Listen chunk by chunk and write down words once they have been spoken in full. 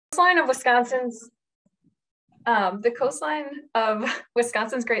coastline of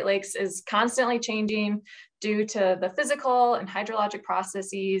Wisconsin's Great Lakes is constantly changing due to the physical and hydrologic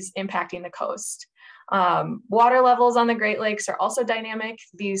processes impacting the coast. Water levels on the Great Lakes are also dynamic.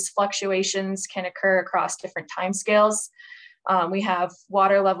 These fluctuations can occur across different timescales. We have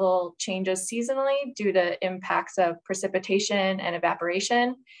water level changes seasonally due to impacts of precipitation and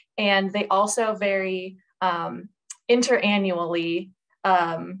evaporation, and they also vary interannually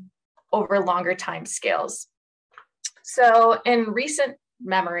over longer time scales. So in recent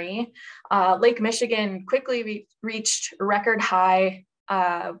memory, Lake Michigan quickly reached record high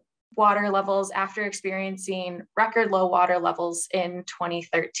water levels after experiencing record low water levels in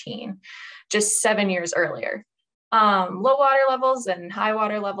 2013, just 7 years earlier. Low water levels and high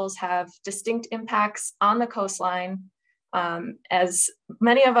water levels have distinct impacts on the coastline. As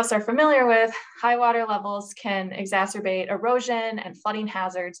many of us are familiar with, high water levels can exacerbate erosion and flooding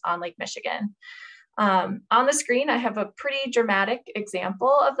hazards on Lake Michigan. On the screen, I have a pretty dramatic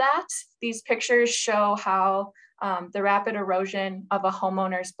example of that. These pictures show how the rapid erosion of a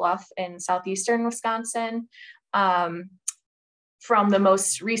homeowner's bluff in southeastern Wisconsin from the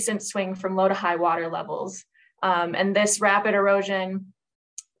most recent swing from low to high water levels. And this rapid erosion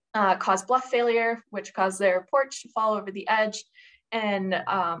caused bluff failure, which caused their porch to fall over the edge. And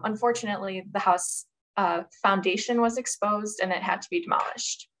unfortunately, the house foundation was exposed and it had to be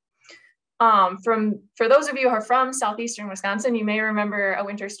demolished. For those of you who are from southeastern Wisconsin, you may remember a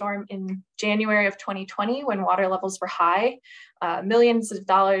winter storm in January of 2020 when water levels were high. Millions of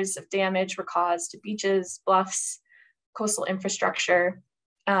dollars of damage were caused to beaches, bluffs, coastal infrastructure.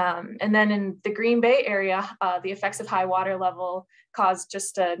 And then in the Green Bay area, the effects of high water level caused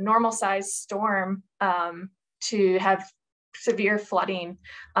just a normal sized storm to have severe flooding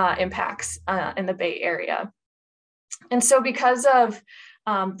impacts in the Bay area. And so because of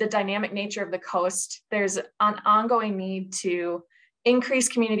the dynamic nature of the coast, there's an ongoing need to increase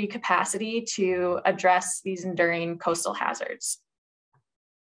community capacity to address these enduring coastal hazards.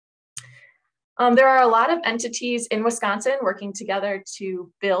 There are a lot of entities in Wisconsin working together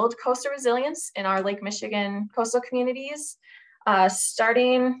to build coastal resilience in our Lake Michigan coastal communities.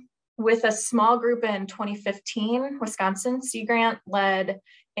 Starting with a small group in 2015, Wisconsin Sea Grant led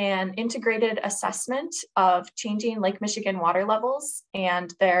an integrated assessment of changing Lake Michigan water levels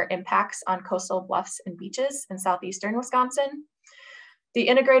and their impacts on coastal bluffs and beaches in southeastern Wisconsin. The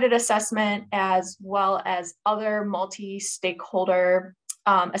integrated assessment, as well as other multi-stakeholder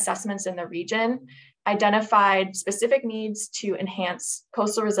assessments in the region, identified specific needs to enhance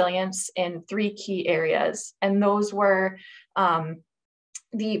coastal resilience in 3 key areas. And those were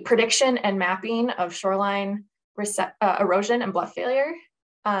the prediction and mapping of shoreline erosion and bluff failure,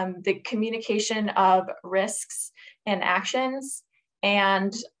 the communication of risks and actions,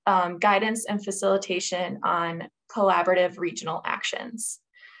 and guidance and facilitation on collaborative regional actions.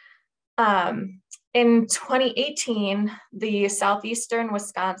 In 2018, the Southeastern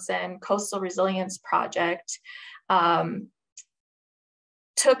Wisconsin Coastal Resilience Project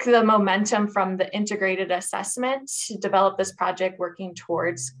took the momentum from the integrated assessment to develop this project working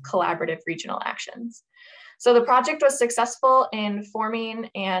towards collaborative regional actions. So the project was successful in forming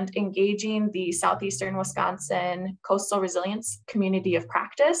and engaging the Southeastern Wisconsin Coastal Resilience Community of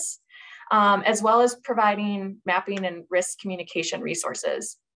Practice, as well as providing mapping and risk communication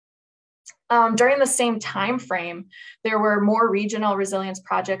resources. During the same time frame, there were more regional resilience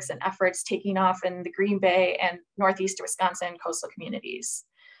projects and efforts taking off in the Green Bay and Northeast Wisconsin coastal communities.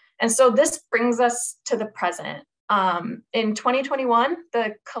 And so this brings us to the present. In 2021,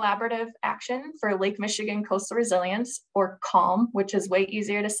 the Collaborative Action for Lake Michigan Coastal Resilience, or CALM, which is way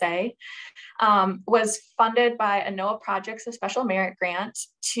easier to say, was funded by a NOAA Projects of Special Merit Grant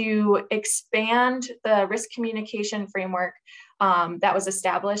to expand the risk communication framework that was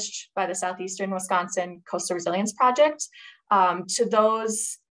established by the Southeastern Wisconsin Coastal Resilience Project to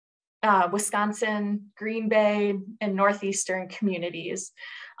those Wisconsin, Green Bay, and Northeastern communities.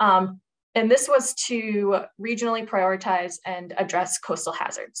 And this was to regionally prioritize and address coastal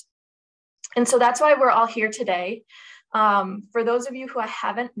hazards. And so that's why we're all here today. For those of you who I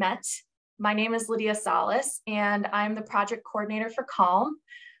haven't met, my name is Lydia Salus, and I'm the project coordinator for CALM.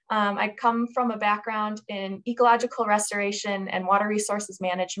 I come from a background in ecological restoration and water resources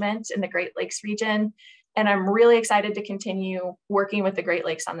management in the Great Lakes region. And I'm really excited to continue working with the Great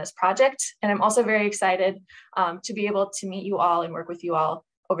Lakes on this project. And I'm also very excited to be able to meet you all and work with you all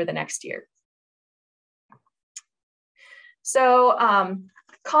over the next year. So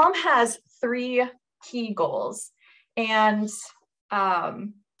CALM has 3 key goals, and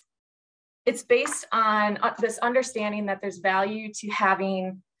it's based on this understanding that there's value to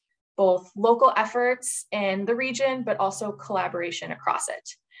having both local efforts in the region, but also collaboration across it.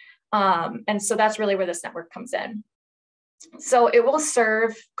 And so that's really where this network comes in. So it will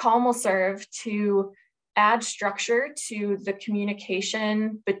serve, CALM will serve to add structure to the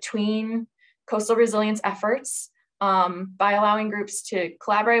communication between coastal resilience efforts by allowing groups to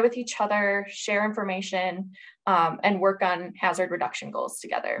collaborate with each other, share information, and work on hazard reduction goals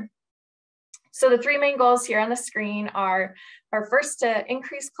together. So the three main goals here on the screen are first to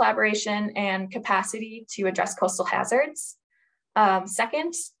increase collaboration and capacity to address coastal hazards.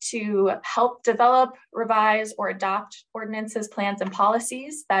 Second, to help develop, revise, or adopt ordinances, plans, and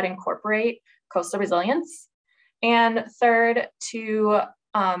policies that incorporate coastal resilience. And third, to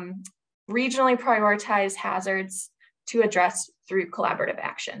regionally prioritize hazards to address through collaborative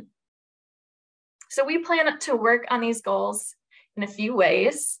action. So we plan to work on these goals in a few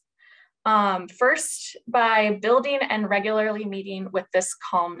ways. First, by building and regularly meeting with this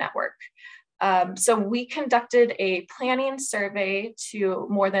CALM network. So we conducted a planning survey to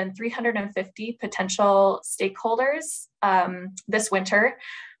more than 350 potential stakeholders this winter.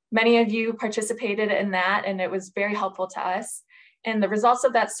 Many of you participated in that, and it was very helpful to us. And the results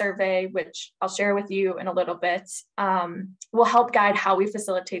of that survey, which I'll share with you in a little bit, will help guide how we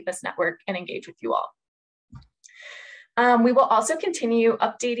facilitate this network and engage with you all. We will also continue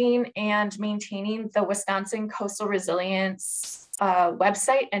updating and maintaining the Wisconsin Coastal Resilience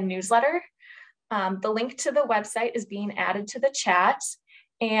website and newsletter. The link to the website is being added to the chat.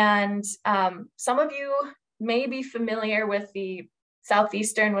 And some of you may be familiar with the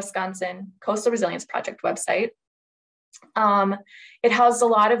Southeastern Wisconsin Coastal Resilience Project website. It houses a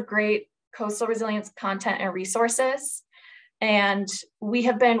lot of great coastal resilience content and resources. And we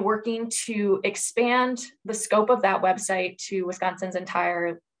have been working to expand the scope of that website to Wisconsin's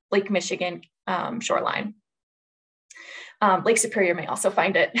entire Lake Michigan shoreline. Lake Superior may also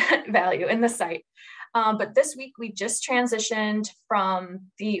find it value in the site. But this week we just transitioned from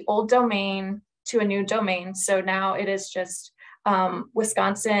the old domain to a new domain. So now it is just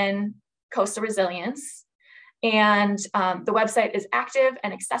Wisconsin Coastal Resilience. And the website is active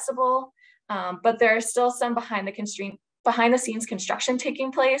and accessible, but there are still some behind the scenes construction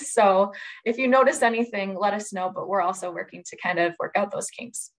taking place. So if you notice anything, let us know, but we're also working to kind of work out those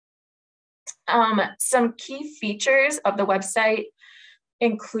kinks. Some key features of the website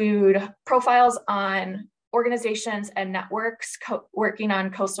include profiles on organizations and networks working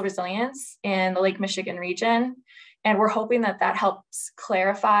on coastal resilience in the Lake Michigan region. And we're hoping that that helps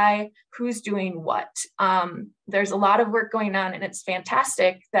clarify who's doing what. There's a lot of work going on, and it's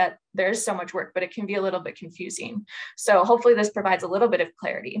fantastic that there's so much work, but it can be a little bit confusing. So hopefully this provides a little bit of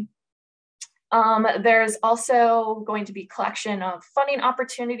clarity. There's also going to be collection of funding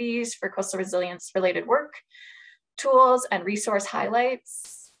opportunities for coastal resilience related work, tools and resource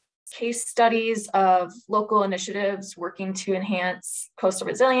highlights, case studies of local initiatives working to enhance coastal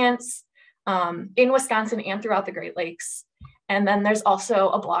resilience in Wisconsin and throughout the Great Lakes. And then there's also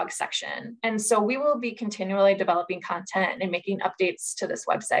a blog section. And so we will be continually developing content and making updates to this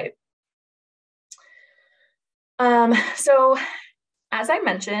website. So as I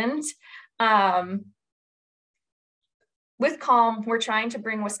mentioned, with CALM, we're trying to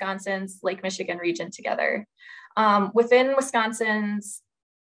bring Wisconsin's Lake Michigan region together. Within Wisconsin's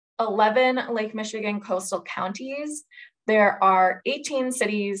 11 Lake Michigan coastal counties, there are 18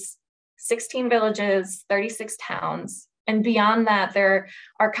 cities, 16 villages, 36 towns. And beyond that, there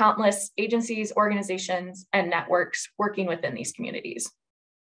are countless agencies, organizations, and networks working within these communities.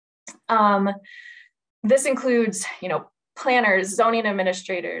 This includes, planners, zoning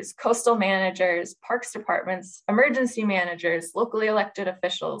administrators, coastal managers, parks departments, emergency managers, locally elected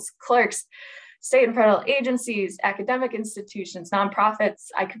officials, clerks, state and federal agencies, academic institutions, nonprofits.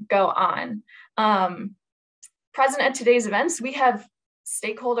 I could go on. Present at today's events, we have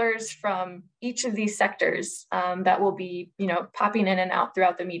stakeholders from each of these sectors that will be, popping in and out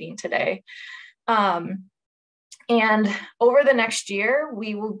throughout the meeting today. And over the next year,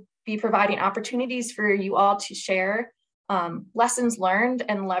 we will be providing opportunities for you all to share lessons learned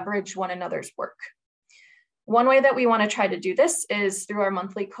and leverage one another's work. One way that we want to try to do this is through our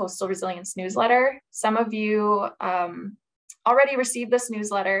monthly Coastal Resilience newsletter. Some of you already received this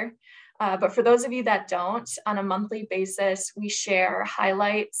newsletter, but for those of you that don't, on a monthly basis, we share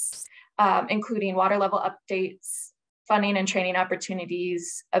highlights, including water level updates, funding and training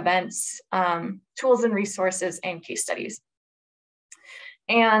opportunities, events, tools and resources, and case studies.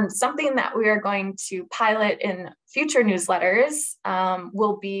 And something that we are going to pilot in future newsletters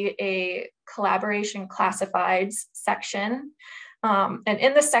will be a collaboration classifieds section. And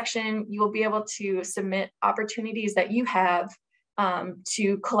in this section, you will be able to submit opportunities that you have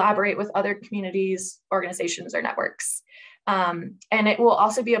to collaborate with other communities, organizations, or networks. And it will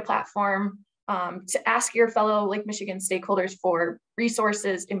also be a platform to ask your fellow Lake Michigan stakeholders for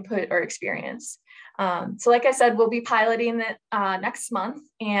resources, input, or experience. So like I said, we'll be piloting it next month,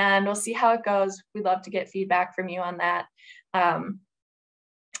 and we'll see how it goes. We'd love to get feedback from you on that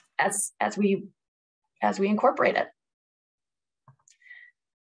as we incorporate it.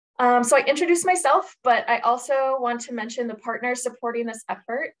 So I introduced myself, but I also want to mention the partners supporting this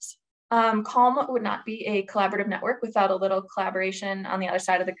effort. CALM would not be a collaborative network without a little collaboration on the other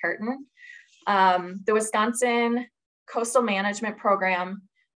side of the curtain. The Wisconsin Coastal Management Program,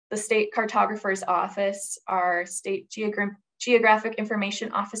 the State Cartographer's Office, our State Geographic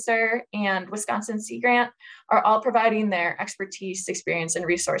Information Officer, and Wisconsin Sea Grant are all providing their expertise, experience, and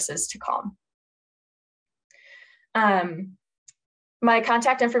resources to CALM. My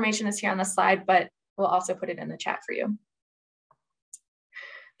contact information is here on the slide, but we'll also put it in the chat for you.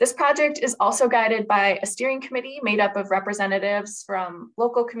 This project is also guided by a steering committee made up of representatives from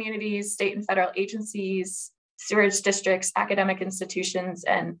local communities, state and federal agencies, sewerage districts, academic institutions,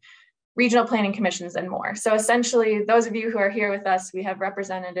 and regional planning commissions, and more. So essentially, those of you who are here with us, we have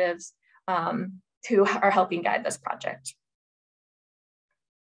representatives who are helping guide this project.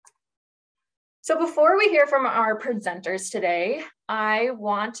 So before we hear from our presenters today, I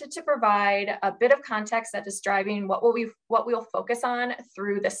wanted to provide a bit of context that is driving what we'll focus on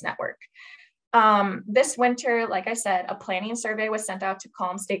through this network. This winter, like I said, a planning survey was sent out to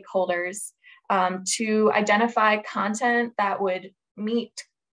CALM stakeholders to identify content that would meet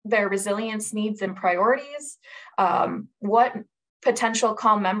their resilience needs and priorities, what potential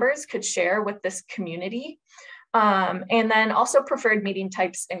CALM members could share with this community, and then also preferred meeting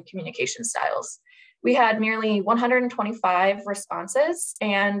types and communication styles. We had nearly 125 responses,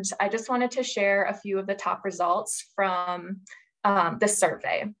 and I just wanted to share a few of the top results from this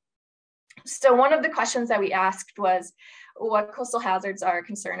survey. So one of the questions that we asked was, what coastal hazards are a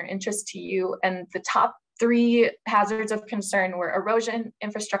concern or interest to you? And the top 3 hazards of concern were erosion,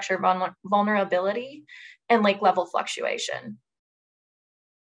 infrastructure vulnerability, and lake level fluctuation.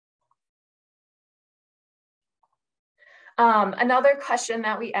 Another question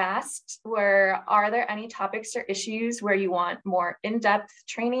that we asked were, are there any topics or issues where you want more in-depth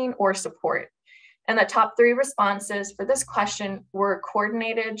training or support? And the top 3 responses for this question were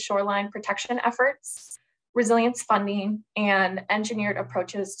coordinated shoreline protection efforts, resilience funding, and engineered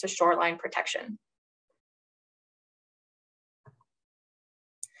approaches to shoreline protection.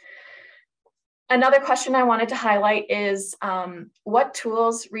 Another question I wanted to highlight is, what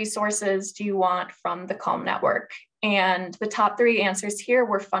tools, resources do you want from the CALM network? And the top 3 answers here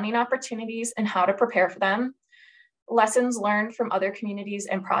were funding opportunities and how to prepare for them, lessons learned from other communities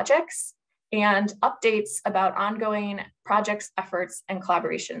and projects, and updates about ongoing projects, efforts, and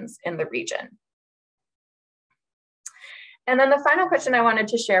collaborations in the region. And then the final question I wanted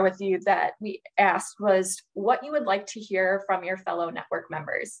to share with you that we asked was what you would like to hear from your fellow network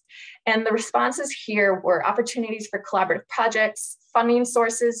members. And the responses here were opportunities for collaborative projects, funding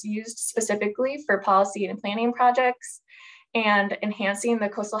sources used specifically for policy and planning projects, and enhancing the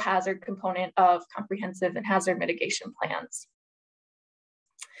coastal hazard component of comprehensive and hazard mitigation plans.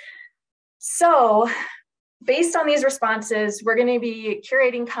 So, based on these responses, we're going to be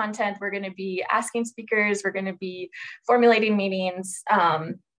curating content, we're going to be asking speakers, we're going to be formulating meetings,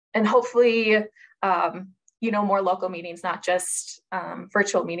 and hopefully, more local meetings, not just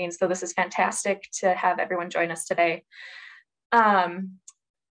virtual meetings. So this is fantastic to have everyone join us today.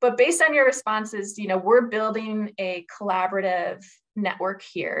 But based on your responses, we're building a collaborative network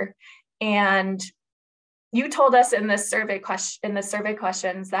here. And you told us in this survey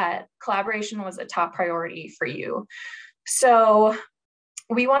questions that collaboration was a top priority for you. So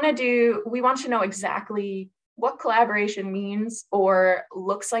we want to know exactly what collaboration means or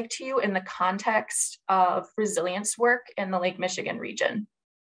looks like to you in the context of resilience work in the Lake Michigan region.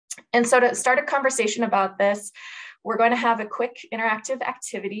 And so to start a conversation about this, we're going to have a quick interactive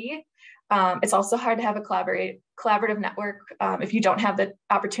activity. It's also hard to have a collaborative network if you don't have the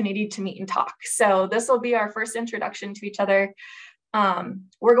opportunity to meet and talk. So this will be our first introduction to each other.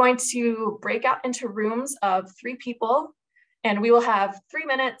 We're going to break out into rooms of 3 people, and we will have 3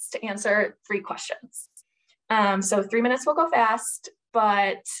 minutes to answer 3 questions. So 3 minutes will go fast,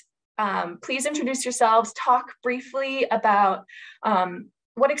 but please introduce yourselves, talk briefly about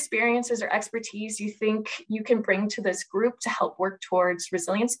what experiences or expertise you think you can bring to this group to help work towards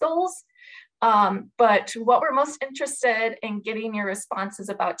resilience goals. But what we're most interested in getting your responses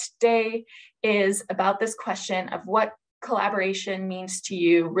about today is about this question of what collaboration means to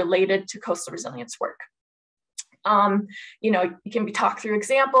you related to coastal resilience work. You know, you can talk through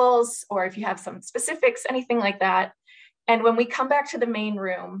examples, or if you have some specifics, anything like that. And when we come back to the main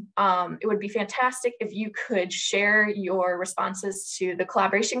room, it would be fantastic if you could share your responses to the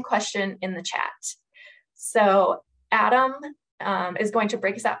collaboration question in the chat. So Adam is going to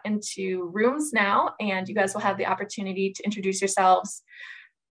break us out into rooms now, and you guys will have the opportunity to introduce yourselves.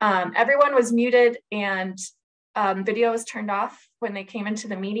 Everyone was muted and video was turned off when they came into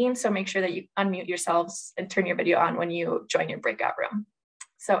the meeting, so make sure that you unmute yourselves and turn your video on when you join your breakout room.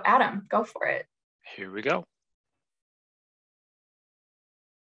 So Adam, go for it. Here we go.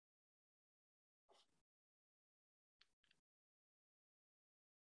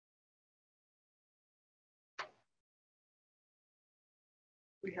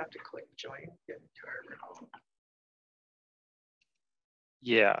 We have to click join.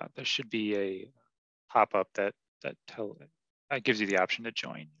 Yeah, there should be a pop-up that gives you the option to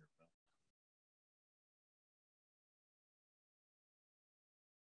join.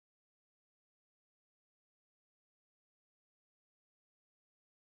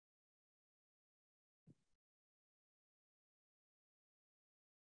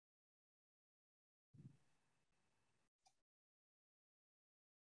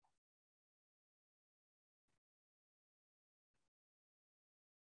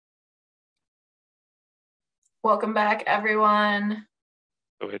 Welcome back, everyone.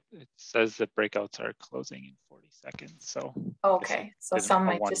 So it says that breakouts are closing in 40 seconds. So okay, so some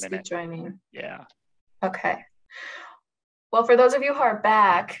might just be joining. Yeah. Okay. Well, for those of you who are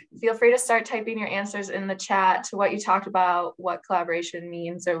back, feel free to start typing your answers in the chat to what you talked about, what collaboration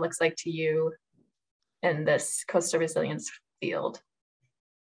means or looks like to you in this coastal resilience field.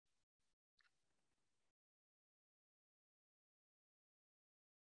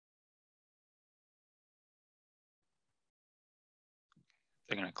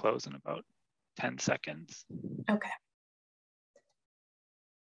 They're going to close in about 10 seconds. Okay.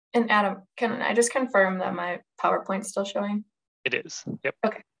 And Adam, can I just confirm that my PowerPoint's still showing? It is. Yep.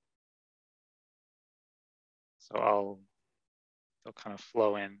 Okay. So they'll kind of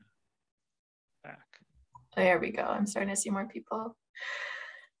flow in back. There we go. I'm starting to see more people.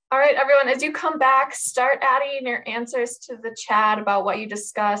 All right, everyone, as you come back, start adding your answers to the chat about what you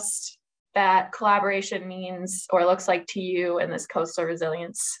discussed that collaboration means or looks like to you in this coastal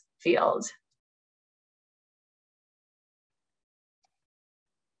resilience field.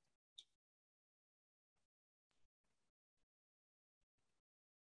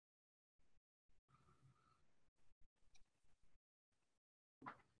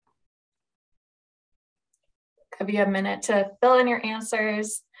 Give you a minute to fill in your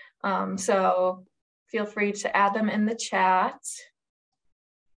answers. So feel free to add them in the chat.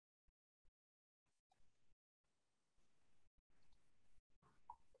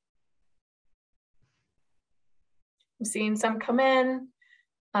 I'm seeing some come in.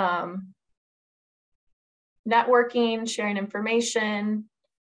 Networking, sharing information,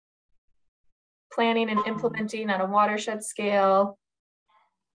 planning and implementing on a watershed scale.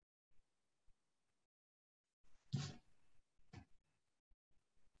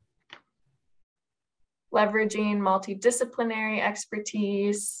 Leveraging multidisciplinary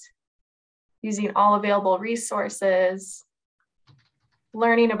expertise, using all available resources,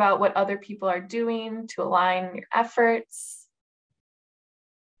 learning about what other people are doing to align your efforts,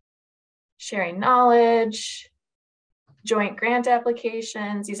 sharing knowledge, joint grant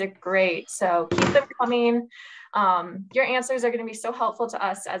applications. These are great, so keep them coming. Your answers are going to be so helpful to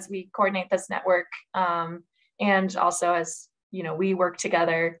us as we coordinate this network, and also as we work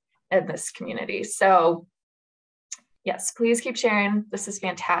together in this community. So yes, please keep sharing. This is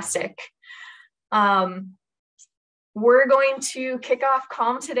fantastic. We're going to kick off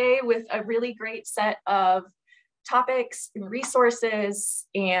Calm today with a really great set of topics and resources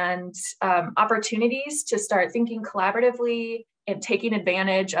and opportunities to start thinking collaboratively and taking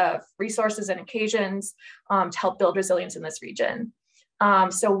advantage of resources and occasions to help build resilience in this region.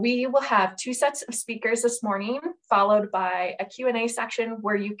 So we will have 2 sets of speakers this morning, followed by a Q&A section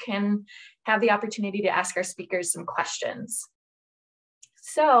where you can have the opportunity to ask our speakers some questions.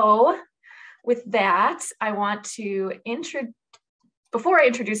 So with that, I want to before I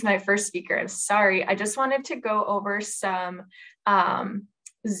introduce my first speaker, I'm sorry, I just wanted to go over some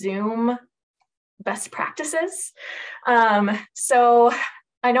Zoom best practices. So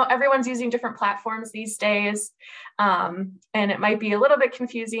I know everyone's using different platforms these days, and it might be a little bit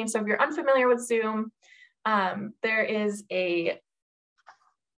confusing. So if you're unfamiliar with Zoom, there is a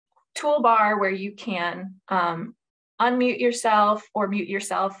toolbar where you can unmute yourself or mute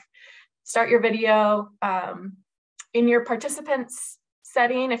yourself, start your video. In your participants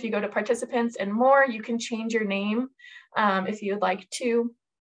setting, if you go to participants and more, you can change your name if you would like to.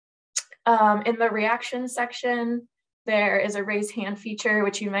 In the reaction section, there is a raise hand feature,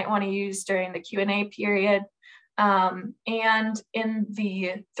 which you might want to use during the Q&A period. And in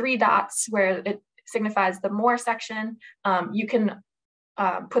the 3 dots where it signifies the more section, you can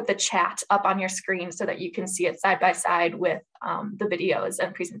put the chat up on your screen so that you can see it side by side with the videos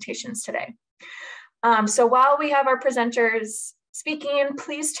and presentations today. So while we have our presenters speaking,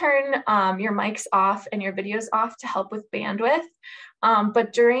 please turn your mics off and your videos off to help with bandwidth.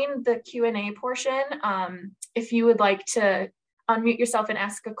 But during the Q&A portion, if you would like to unmute yourself and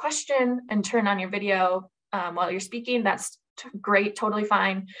ask a question and turn on your video while you're speaking, that's great, totally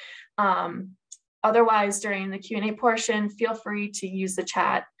fine. Otherwise, during the Q&A portion, feel free to use the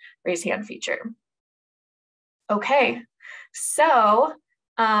chat raise hand feature. Okay, so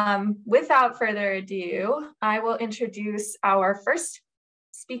without further ado, I will introduce our first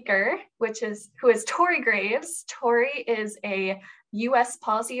speaker, who is Tori Graves. Tori is a U.S.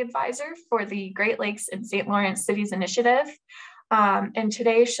 policy advisor for the Great Lakes and St. Lawrence Cities Initiative. And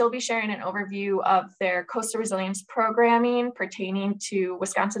today she'll be sharing an overview of their coastal resilience programming pertaining to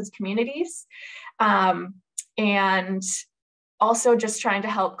Wisconsin's communities. And also just trying to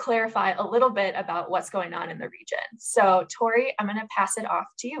help clarify a little bit about what's going on in the region. So Tori, I'm gonna pass it off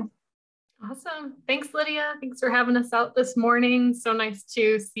to you. Awesome. Thanks, Lydia. Thanks for having us out this morning. So nice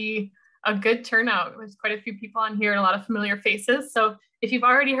to see a good turnout. There's quite a few people on here and a lot of familiar faces. So if you've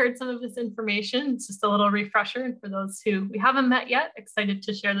already heard some of this information, it's just a little refresher. And for those who we haven't met yet, excited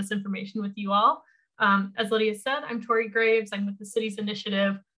to share this information with you all. As Lydia said, I'm Tori Graves. I'm with the Cities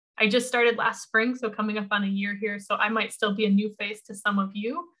Initiative. I just started last spring, so coming up on a year here. So I might still be a new face to some of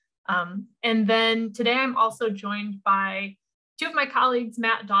you. And then today I'm also joined by 2 of my colleagues,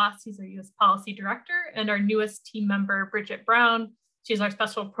 Matt Doss, he's our U.S. Policy Director, and our newest team member, Bridget Brown. She's our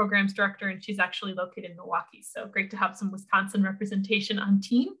Special Programs Director, and she's actually located in Milwaukee. So great to have some Wisconsin representation on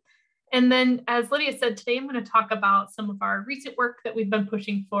team. And then, as Lydia said, today I'm going to talk about some of our recent work that we've been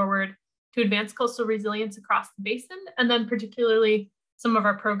pushing forward to advance coastal resilience across the basin, and then particularly some of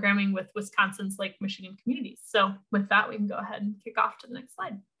our programming with Wisconsin's Lake Michigan communities. So with that, we can go ahead and kick off to the next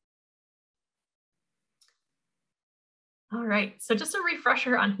slide. All right, so just a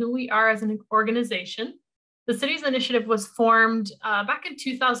refresher on who we are as an organization. The Cities Initiative was formed back in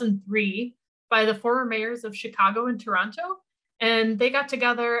 2003 by the former mayors of Chicago and Toronto, and they got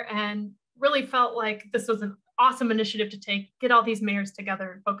together and really felt like this was an awesome initiative to get all these mayors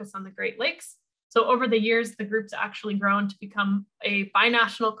together and focus on the Great Lakes. So over the years, the group's actually grown to become a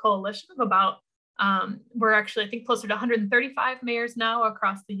binational coalition of about, we're actually, I think, closer to 135 mayors now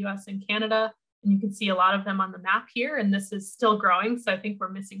across the US and Canada. And you can see a lot of them on the map here, and this is still growing. So I think we're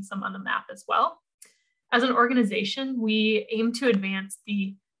missing some on the map as well. As an organization, we aim to advance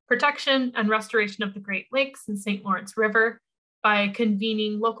the protection and restoration of the Great Lakes and St. Lawrence River by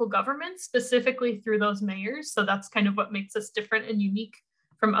convening local governments, specifically through those mayors. So that's kind of what makes us different and unique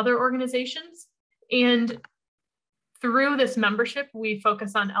from other organizations. And through this membership, we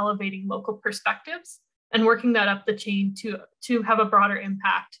focus on elevating local perspectives and working that up the chain to have a broader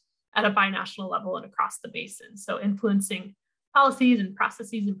impact at a binational level and across the basin. So influencing policies and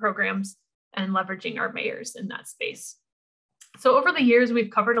processes and programs and leveraging our mayors in that space. So over the years, we've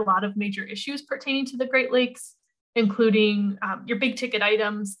covered a lot of major issues pertaining to the Great Lakes, including your big ticket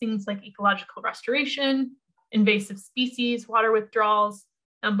items, things like ecological restoration, invasive species, water withdrawals.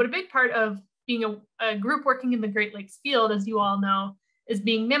 But a big part of being a group working in the Great Lakes field, as you all know, is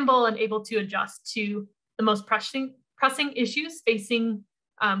being nimble and able to adjust to the most pressing issues facing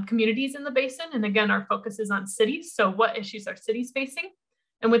communities in the basin. And again, our focus is on cities. So what issues are cities facing?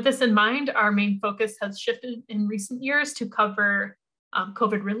 And with this in mind, our main focus has shifted in recent years to cover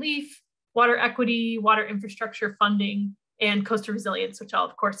COVID relief, water equity, water infrastructure funding, and coastal resilience, which I'll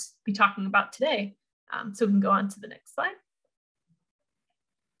of course be talking about today. So we can go on to the next slide.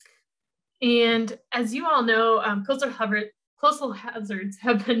 And as you all know, coastal hazards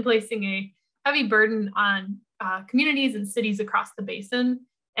have been placing a heavy burden on communities and cities across the basin.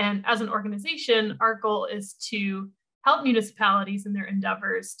 And as an organization, our goal is to help municipalities in their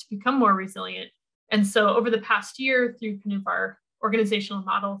endeavors to become more resilient. And so over the past year, through kind of our organizational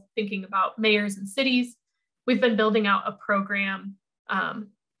model, thinking about mayors and cities, we've been building out a program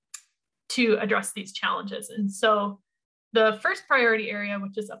to address these challenges. And so the first priority area,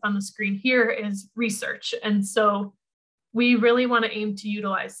 which is up on the screen here, is research. And so we really want to aim to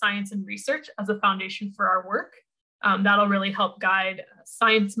utilize science and research as a foundation for our work. That'll really help guide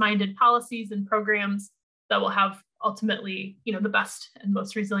science-minded policies and programs that will have ultimately, the best and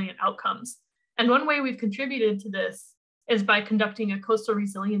most resilient outcomes. And one way we've contributed to this is by conducting a coastal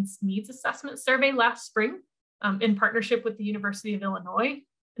resilience needs assessment survey last spring in partnership with the University of Illinois.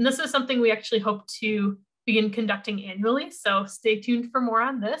 And this is something we actually hope to begin conducting annually. So stay tuned for more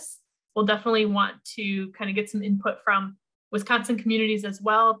on this. We'll definitely want to kind of get some input from Wisconsin communities as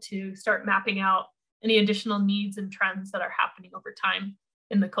well to start mapping out any additional needs and trends that are happening over time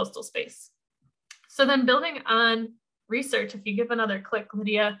in the coastal space. So then building on research, if you give another click,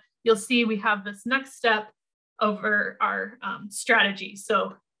 Lydia, you'll see we have this next step over our strategy.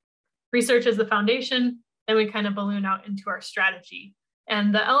 So research is the foundation, then we kind of balloon out into our strategy.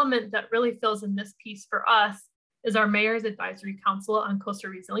 And the element that really fills in this piece for us is our Mayor's Advisory Council on Coastal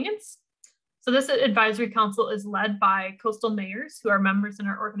Resilience. So this advisory council is led by coastal mayors who are members in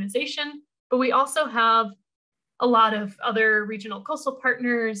our organization, but we also have a lot of other regional coastal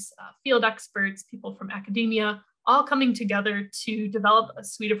partners, field experts, people from academia, all coming together to develop a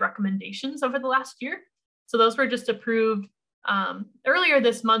suite of recommendations over the last year. So those were just approved earlier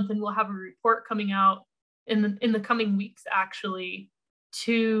this month, and we'll have a report coming out in the coming weeks, actually,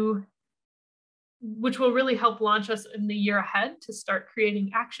 which will really help launch us in the year ahead to start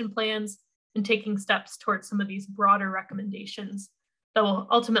creating action plans and taking steps towards some of these broader recommendations that will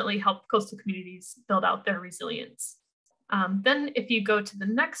ultimately help coastal communities build out their resilience. Then if you go to the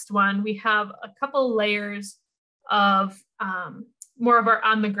next one, we have a couple layers of more of our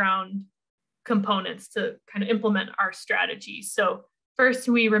on the ground components to kind of implement our strategy. So first,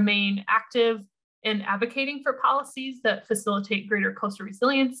 we remain active in advocating for policies that facilitate greater coastal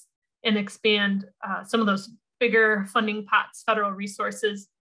resilience and expand some of those bigger funding pots, federal resources,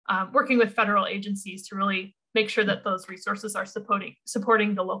 working with federal agencies to really make sure that those resources are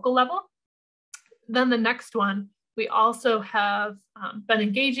supporting the local level. Then the next one, we also have been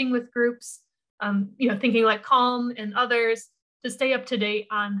engaging with groups, thinking like Calm and others to stay up to date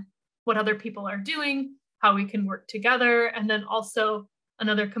on what other people are doing, how we can work together. And then also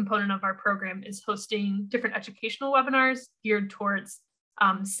another component of our program is hosting different educational webinars geared towards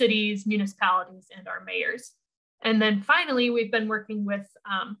cities, municipalities, and our mayors. And then finally, we've been working with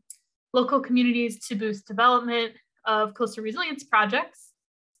local communities to boost development of coastal resilience projects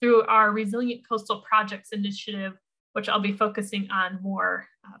through our Resilient Coastal Projects Initiative, which I'll be focusing on more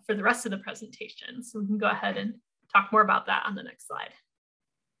for the rest of the presentation. So we can go ahead and talk more about that on the next slide.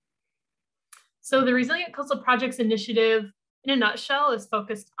 So the Resilient Coastal Projects Initiative, in a nutshell, is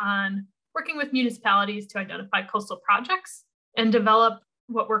focused on working with municipalities to identify coastal projects and develop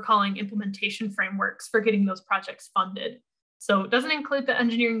what we're calling implementation frameworks for getting those projects funded. So it doesn't include the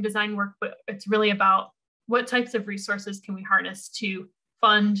engineering design work, but it's really about what types of resources can we harness to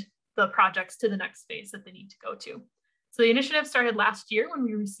fund the projects to the next phase that they need to go to. So the initiative started last year when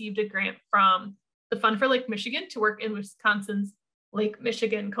we received a grant from the Fund for Lake Michigan to work in Wisconsin's Lake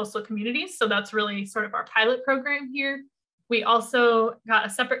Michigan coastal communities. So that's really sort of our pilot program here. We also got a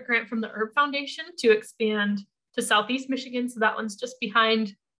separate grant from the Herb Foundation to expand to Southeast Michigan. So that one's just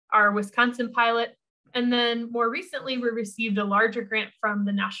behind our Wisconsin pilot. And then more recently, we received a larger grant from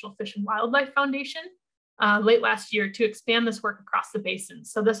the National Fish and Wildlife Foundation late last year to expand this work across the basin.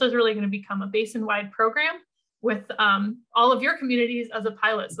 So this is really going to become a basin-wide program with all of your communities as a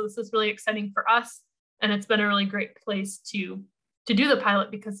pilot. So this is really exciting for us. And it's been a really great place to do the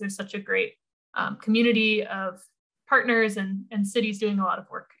pilot because there's such a great community of partners and cities doing a lot of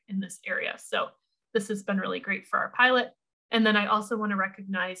work in this area. So this has been really great for our pilot. And then I also want to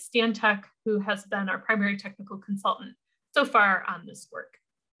recognize Stantec, who has been our primary technical consultant so far on this work.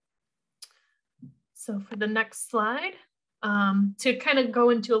 So for the next slide, to kind of go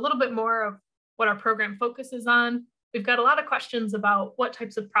into a little bit more of what our program focuses on, we've got a lot of questions about what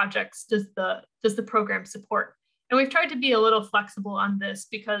types of projects does the program support. And we've tried to be a little flexible on this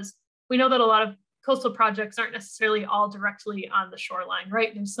because we know that a lot of coastal projects aren't necessarily all directly on the shoreline,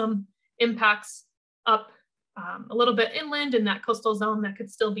 right? There's some impacts up a little bit inland in that coastal zone that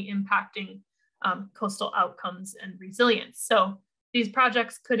could still be impacting coastal outcomes and resilience. So these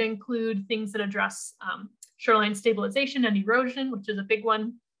projects could include things that address shoreline stabilization and erosion, which is a big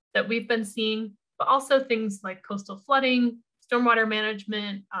one that we've been seeing, but also things like coastal flooding, stormwater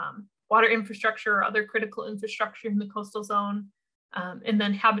management, water infrastructure or other critical infrastructure in the coastal zone, and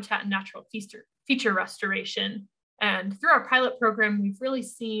then habitat and natural feature restoration. And through our pilot program, we've really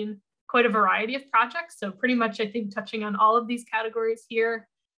seen quite a variety of projects. So pretty much, I think, touching on all of these categories here,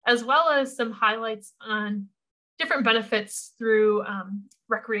 as well as some highlights on different benefits through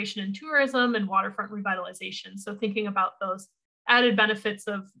recreation and tourism and waterfront revitalization. So thinking about those added benefits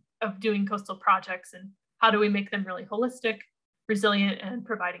of doing coastal projects and how do we make them really holistic, resilient, and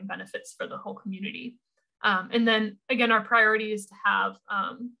providing benefits for the whole community. And then again, our priority is to have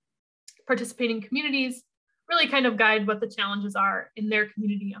participating communities really kind of guide what the challenges are in their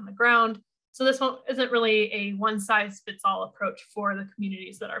community on the ground. So this one isn't really a one-size-fits-all approach for the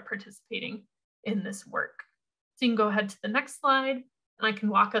communities that are participating in this work. So you can go ahead to the next slide, and I can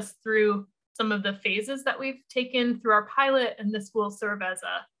walk us through some of the phases that we've taken through our pilot, and this will serve as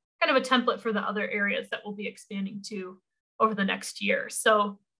a kind of a template for the other areas that we'll be expanding to over the next year.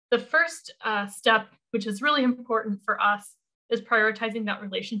 So the first step, which is really important for us, is prioritizing that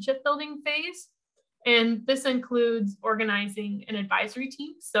relationship building phase. And this includes organizing an advisory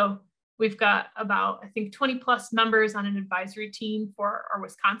team. So we've got about, I think, 20 plus members on an advisory team for our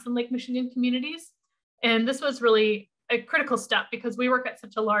Wisconsin Lake Michigan communities. And this was really a critical step because we work at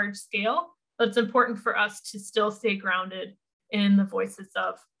such a large scale, but it's important for us to still stay grounded in the voices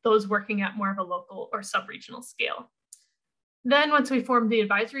of those working at more of a local or sub-regional scale. Then once we formed the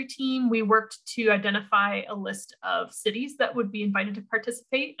advisory team, we worked to identify a list of cities that would be invited to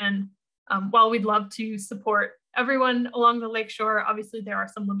participate. And while we'd love to support everyone along the lakeshore, obviously there are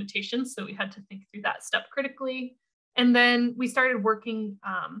some limitations. So we had to think through that step critically. And then we started working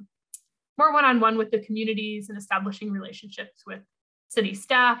more one-on-one with the communities and establishing relationships with city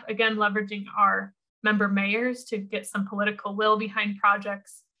staff, again, leveraging our member mayors to get some political will behind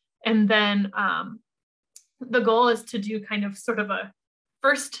projects. And then the goal is to do kind of sort of a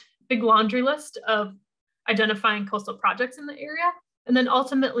first big laundry list of identifying coastal projects in the area, and then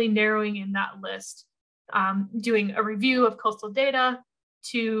ultimately narrowing in that list, doing a review of coastal data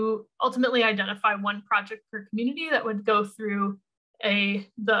to ultimately identify one project per community that would go through the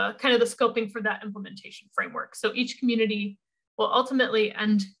scoping for that implementation framework. So each community will ultimately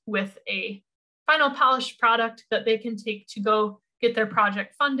end with a final polished product that they can take to go get their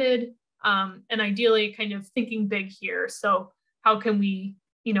project funded, and ideally kind of thinking big here. So how can we,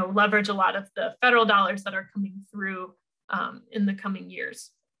 leverage a lot of the federal dollars that are coming through in the coming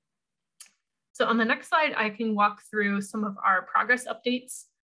years. So on the next slide, I can walk through some of our progress updates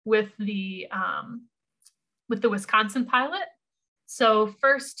with the Wisconsin pilot. So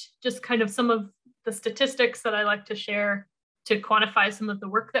first, just kind of some of the statistics that I like to share to quantify some of the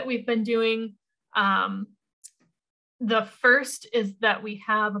work that we've been doing. The first is that we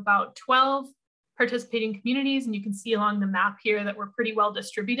have about 12 participating communities, and you can see along the map here that we're pretty well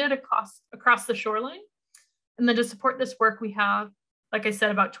distributed across the shoreline. And then to support this work, we have, like I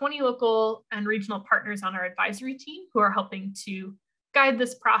said, about 20 local and regional partners on our advisory team who are helping to guide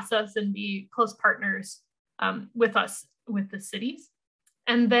this process and be close partners with us, with the cities.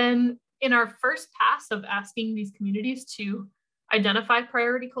 And then in our first pass of asking these communities to identify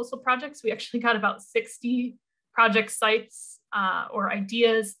priority coastal projects, we actually got about 60 project sites or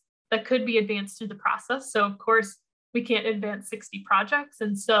ideas that could be advanced through the process. So of course, we can't advance 60 projects.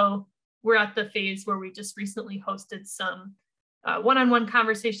 And so we're at the phase where we just recently hosted some one-on-one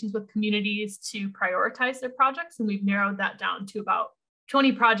conversations with communities to prioritize their projects. And we've narrowed that down to about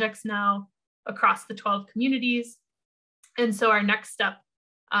 20 projects now across the 12 communities. And so our next step,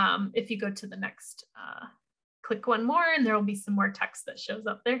 if you go to the next, click one more, and there will be some more text that shows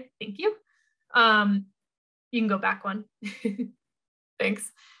up there. Thank you. You can go back one.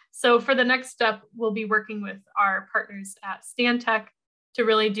 Thanks. So for the next step, we'll be working with our partners at Stantec to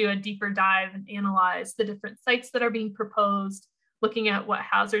really do a deeper dive and analyze the different sites that are being proposed, looking at what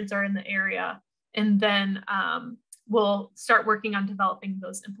hazards are in the area. And then we'll start working on developing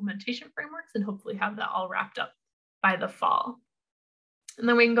those implementation frameworks and hopefully have that all wrapped up by the fall. And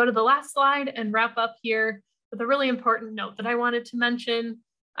then we can go to the last slide and wrap up here with a really important note that I wanted to mention.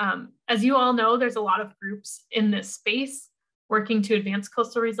 As you all know, there's a lot of groups in this space working to advance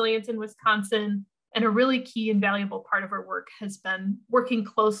coastal resilience in Wisconsin. And a really key and valuable part of our work has been working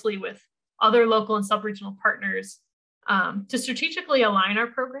closely with other local and sub-regional partners to strategically align our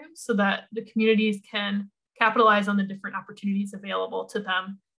programs so that the communities can capitalize on the different opportunities available to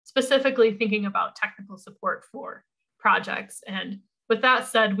them, specifically thinking about technical support for projects. And with that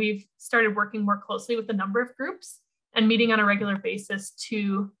said, we've started working more closely with a number of groups and meeting on a regular basis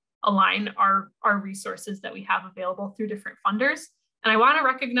to align our resources that we have available through different funders. And I want to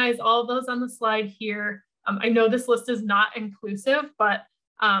recognize all of those on the slide here. I know this list is not inclusive, but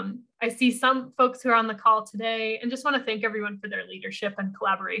I see some folks who are on the call today and just want to thank everyone for their leadership and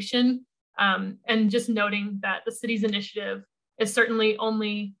collaboration. And just noting that the city's initiative is certainly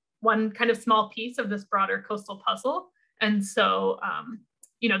only one kind of small piece of this broader coastal puzzle. And so,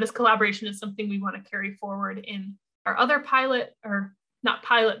 this collaboration is something we want to carry forward in our other pilot, or not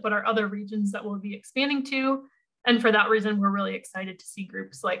pilot, but our other regions that we'll be expanding to. And for that reason, we're really excited to see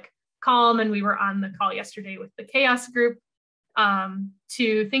groups like Calm, and we were on the call yesterday with the Chaos group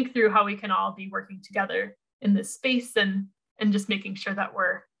to think through how we can all be working together in this space and just making sure that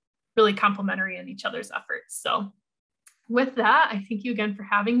we're really complementary in each other's efforts. So with that, I thank you again for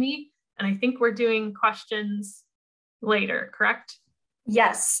having me. And I think we're doing questions later, correct?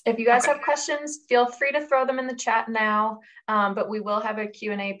 Yes, if you guys have questions, feel free to throw them in the chat now, but we will have a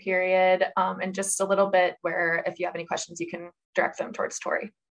Q&A period in just a little bit where if you have any questions, you can direct them towards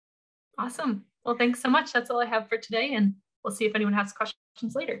Tori. Awesome. Well, thanks so much. That's all I have for today, and we'll see if anyone has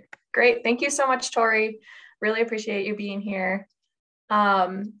questions later. Great. Thank you so much, Tori. Really appreciate you being here.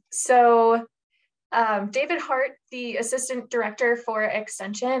 David Hart, the Assistant Director for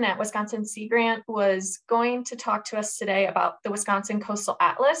Extension at Wisconsin Sea Grant, was going to talk to us today about the Wisconsin Coastal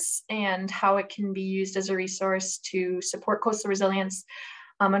Atlas and how it can be used as a resource to support coastal resilience.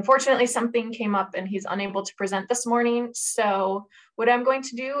 Unfortunately, something came up and he's unable to present this morning. So what I'm going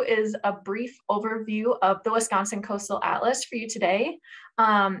to do is a brief overview of the Wisconsin Coastal Atlas for you today.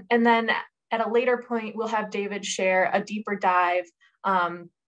 And then at a later point, we'll have David share a deeper dive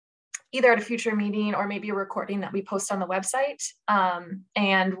either at a future meeting or maybe a recording that we post on the website.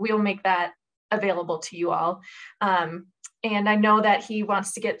 And we'll make that available to you all. And I know that he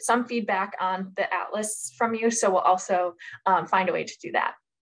wants to get some feedback on the Atlas from you, so we'll also find a way to do that.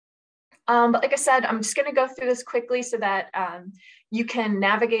 But like I said, I'm just gonna go through this quickly so that you can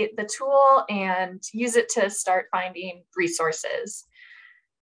navigate the tool and use it to start finding resources.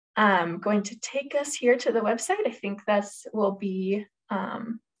 I'm going to take us here to the website. I think this will be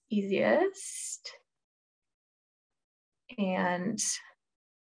easiest. And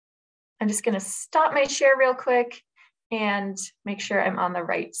I'm just going to stop my share real quick and make sure I'm on the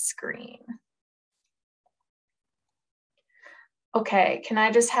right screen. Okay, can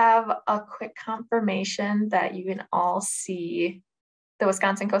I just have a quick confirmation that you can all see the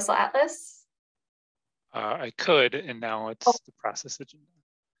Wisconsin Coastal Atlas? I could, and now it's the process agenda.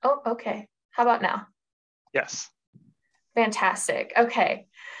 Oh, okay. How about now? Yes. Fantastic. Okay.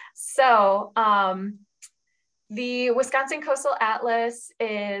 So the Wisconsin Coastal Atlas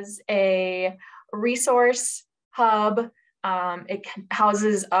is a resource hub. It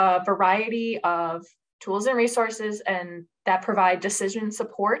houses a variety of tools and resources and that provide decision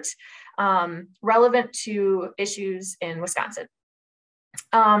support relevant to issues in Wisconsin.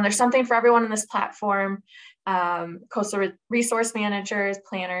 There's something for everyone in this platform: coastal resource managers,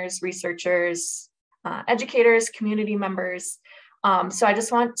 planners, researchers, educators, community members. So I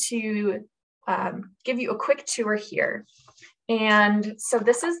just want to give you a quick tour here. And so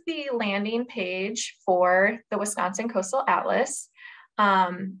this is the landing page for the Wisconsin Coastal Atlas.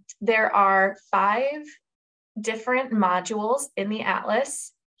 There are 5 different modules in the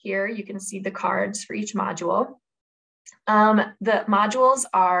Atlas. Here you can see the cards for each module. The modules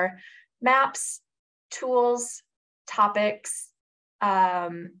are maps, tools, topics,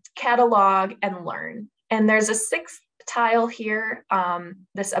 catalog, and learn. And there's a 6th tile here.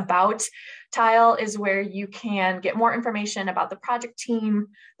 This about tile is where you can get more information about the project team,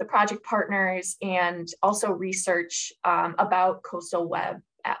 the project partners, and also research about coastal web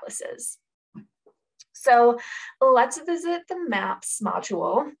atlases. So let's visit the maps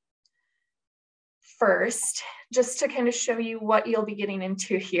module first, just to kind of show you what you'll be getting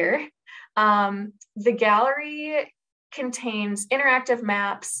into here. The gallery contains interactive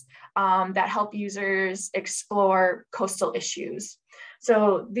maps that help users explore coastal issues.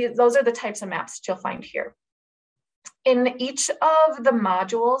 So those are the types of maps that you'll find here. In each of the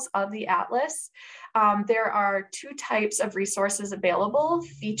modules of the Atlas, there are 2 types of resources available: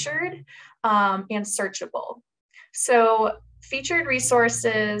 featured and searchable. So featured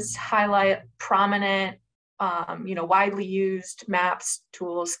resources highlight prominent, widely used maps,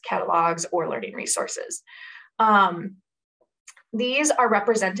 tools, catalogs, or learning resources. These are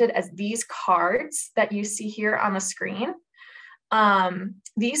represented as these cards that you see here on the screen.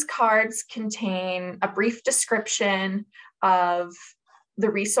 These cards contain a brief description of the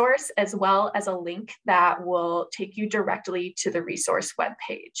resource, as well as a link that will take you directly to the resource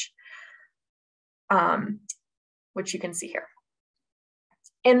webpage, which you can see here.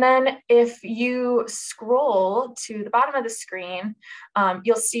 And then if you scroll to the bottom of the screen,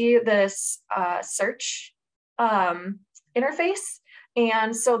 you'll see this search interface.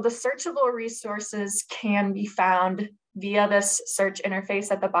 And so the searchable resources can be found via this search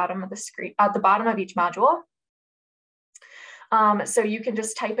interface at the bottom of the screen, at the bottom of each module. So you can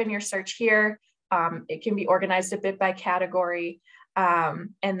just type in your search here. It can be organized a bit by category, and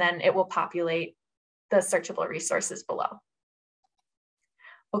then it will populate the searchable resources below.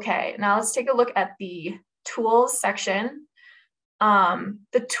 Okay, now let's take a look at the tools section.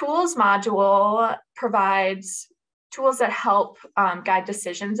 The tools module provides tools that help guide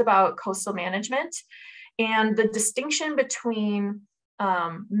decisions about coastal management. And the distinction between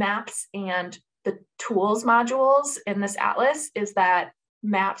maps and the tools modules in this atlas is that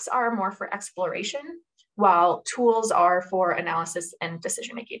maps are more for exploration, while tools are for analysis and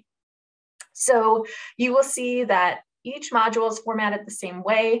decision-making. So you will see that each module is formatted the same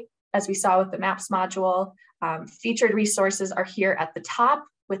way as we saw with the maps module. Featured resources are here at the top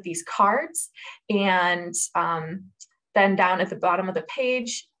with these cards, and then down at the bottom of the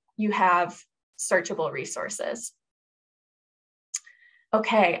page, you have searchable resources.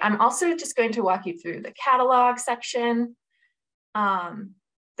 Okay, I'm also just going to walk you through the catalog section.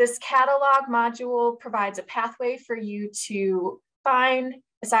 This catalog module provides a pathway for you to find,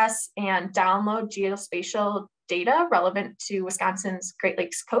 assess, and download geospatial data relevant to Wisconsin's Great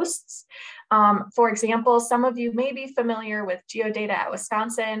Lakes coasts. For example, some of you may be familiar with Geodata at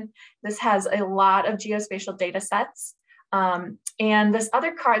Wisconsin. This has a lot of geospatial data sets. And this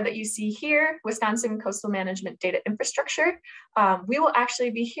other card that you see here, Wisconsin Coastal Management Data Infrastructure, we will actually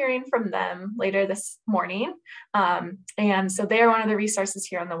be hearing from them later this morning. And so they are one of the resources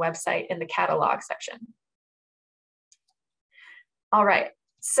here on the website in the catalog section. All right,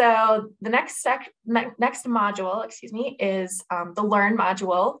 so the next module, excuse me, is the Learn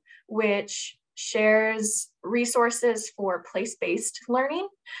module, which shares resources for place-based learning.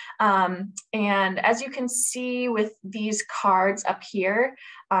 And as you can see with these cards up here,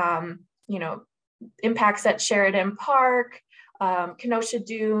 you know, impacts at Sheridan Park, Kenosha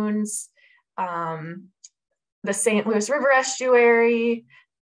Dunes, the St. Louis River Estuary.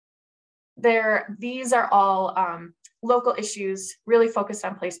 These are all local issues really focused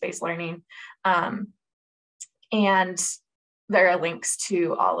on place-based learning. And there are links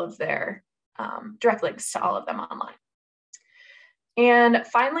to all of their direct links to all of them online. And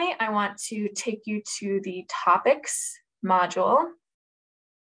finally, I want to take you to the topics module.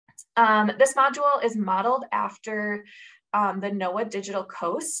 This module is modeled after the NOAA Digital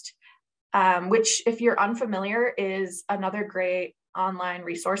Coast, which, if you're unfamiliar, is another great online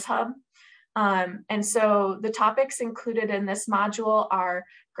resource hub. And so the topics included in this module are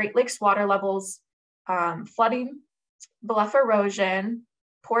Great Lakes water levels, flooding, bluff erosion,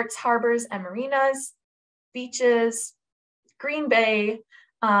 ports, harbors, and marinas, beaches, Green Bay,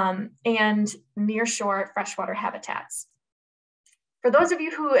 and nearshore freshwater habitats. For those of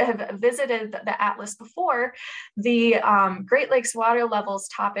you who have visited the Atlas before, the Great Lakes water levels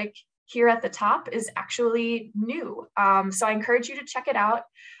topic here at the top is actually new. So I encourage you to check it out.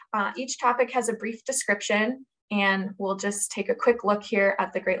 Each topic has a brief description, and we'll just take a quick look here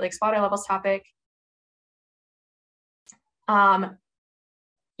at the Great Lakes water levels topic.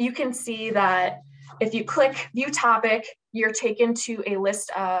 You can see that if you click View Topic, you're taken to a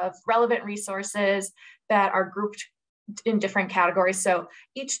list of relevant resources that are grouped in different categories. So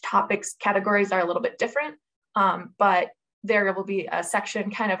each topic's categories are a little bit different, but there will be a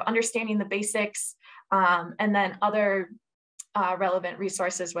section kind of understanding the basics, and then other relevant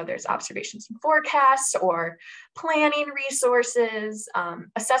resources, whether it's observations and forecasts or planning resources,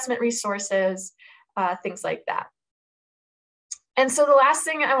 assessment resources, things like that. And so the last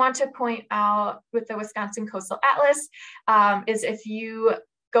thing I want to point out with the Wisconsin Coastal Atlas is if you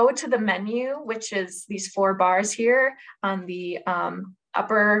go to the menu, which is these 4 bars here on the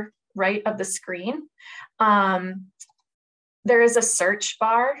upper right of the screen, there is a search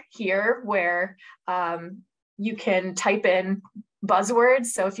bar here where you can type in buzzwords.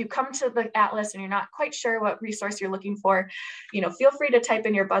 So if you come to the Atlas and you're not quite sure what resource you're looking for, you know, feel free to type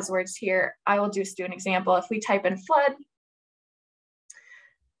in your buzzwords here. I will just do an example. If we type in flood,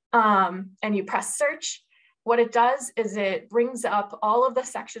 and you press search, what it does is it brings up all of the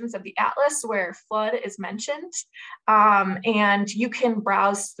sections of the Atlas where flood is mentioned, and you can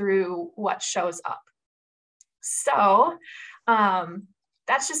browse through what shows up. So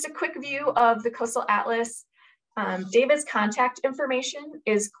that's just a quick view of the Coastal Atlas. David's contact information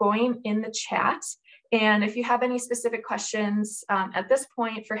is going in the chat. And if you have any specific questions at this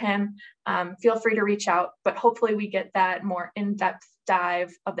point for him, feel free to reach out, but hopefully we get that more in-depth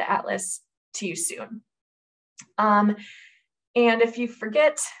dive of the Atlas to you soon. And if you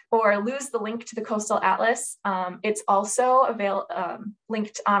forget or lose the link to the Coastal Atlas, it's also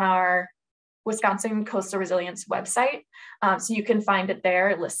linked on our Wisconsin Coastal Resilience website. So you can find it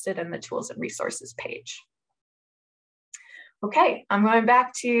there listed in the tools and resources page. Okay, I'm going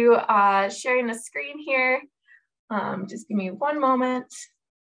back to sharing the screen here. Just give me one moment.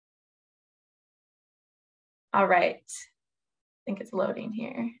 All right, I think it's loading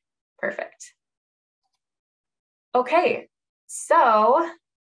here. Perfect. Okay, so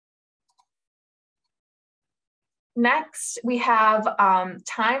next we have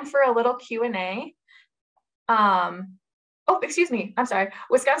time for a little Q&A. Oh, excuse me, I'm sorry.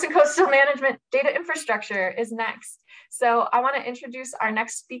 Wisconsin Coastal Management Data Infrastructure is next. So I want to introduce our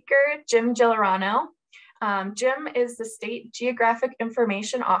next speaker, Jim Giglierano. Jim is the State Geographic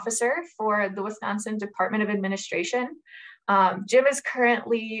Information Officer for the Wisconsin Department of Administration. Jim is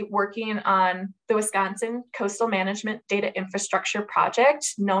currently working on the Wisconsin Coastal Management Data Infrastructure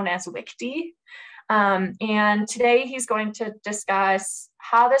Project, known as WCDI. And today he's going to discuss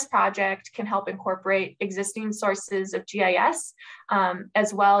how this project can help incorporate existing sources of GIS,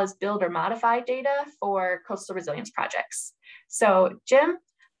 as well as build or modify data for coastal resilience projects. So Jim,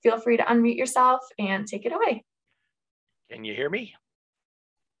 feel free to unmute yourself and take it away. Can you hear me?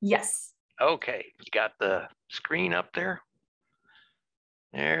 Yes. Okay, you got the screen up there?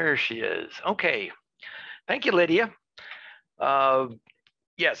 There she is. Okay, thank you, Lydia.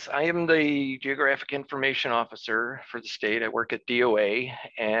 Yes, I am the Geographic Information Officer for the state. I work at DOA,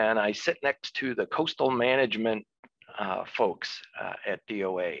 and I sit next to the coastal management folks at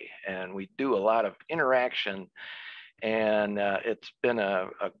DOA, and we do a lot of interaction, and it's been a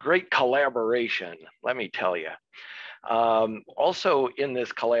great collaboration, let me tell you. Also in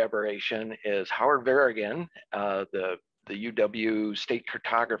this collaboration is Howard Varigan, the UW State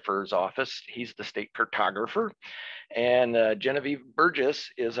Cartographer's Office. He's the state cartographer. And Genevieve Burgess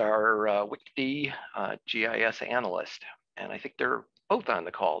is our WCDI GIS analyst. And I think they're both on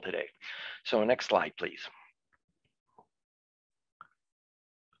the call today. So next slide, please.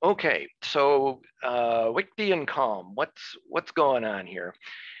 Okay, so WCDI and CALM, what's going on here?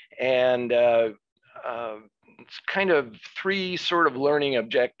 And it's kind of three sort of learning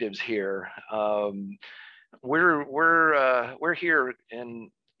objectives here. We're here in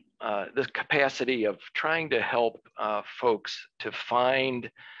this capacity of trying to help folks to find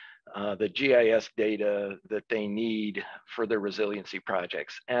the GIS data that they need for their resiliency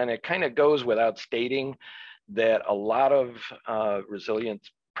projects. And it kind of goes without stating that a lot of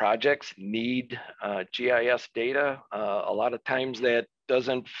resilience projects need GIS data. A lot of times that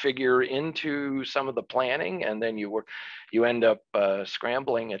doesn't figure into some of the planning, and then you end up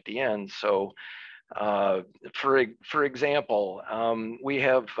scrambling at the end. So for example, we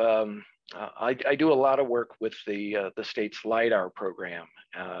have, I do a lot of work with the state's LIDAR program,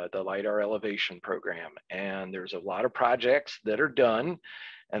 the LIDAR elevation program, and there's a lot of projects that are done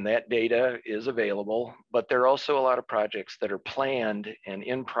and that data is available, but there are also a lot of projects that are planned and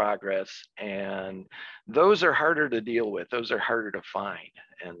in progress, and those are harder to deal with, those are harder to find.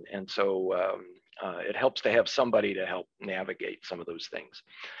 And so it helps to have somebody to help navigate some of those things.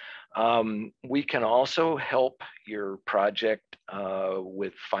 We can also help your project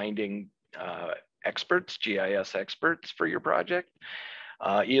with finding experts, GIS experts for your project,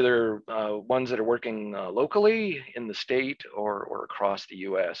 either ones that are working locally in the state or across the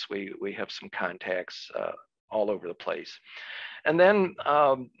US. We have some contacts all over the place. And then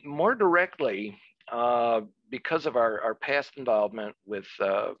more directly, because of our past involvement with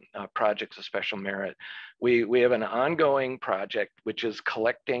projects of special merit, we have an ongoing project which is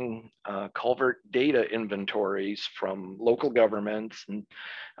collecting culvert data inventories from local governments and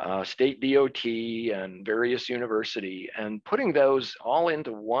state DOT and various university, and putting those all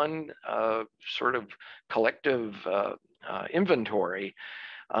into one sort of collective inventory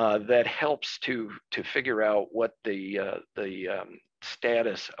that helps to figure out what the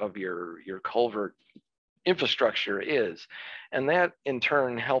status of your culvert infrastructure is. And that in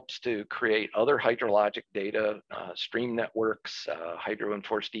turn helps to create other hydrologic data, stream networks,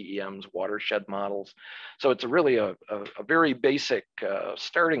 hydro-enforced DEMs, watershed models. So it's really a very basic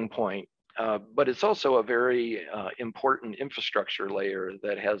starting point, but it's also a very important infrastructure layer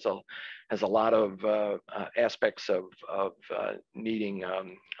that has a lot of aspects of needing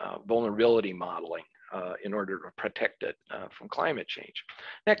vulnerability modeling in order to protect it from climate change.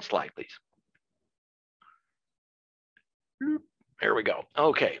 Next slide, please. There we go.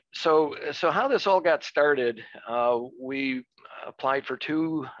 Okay, so how this all got started, we applied for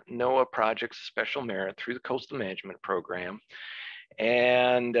 2 NOAA projects of special merit through the Coastal Management Program.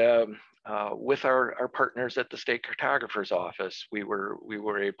 And with our partners at the State Cartographer's Office, we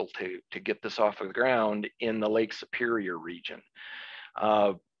were able to get this off of the ground in the Lake Superior region.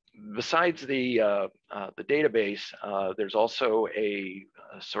 Besides the database, there's also a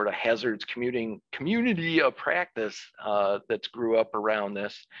sort of hazards community of practice that's grew up around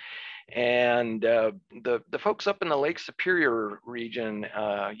this. And the folks up in the Lake Superior region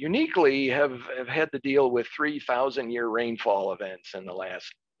uniquely have had to deal with 3,000-year rainfall events in the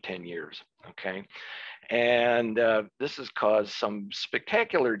last 10 years, okay? And this has caused some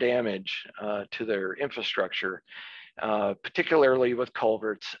spectacular damage to their infrastructure. particularly with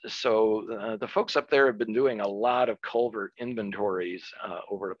culverts. So the folks up there have been doing a lot of culvert inventories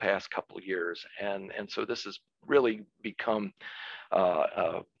over the past couple of years. And so this has really become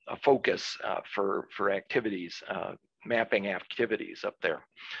a focus for activities, mapping activities up there.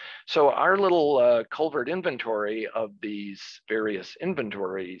 So our little culvert inventory of these various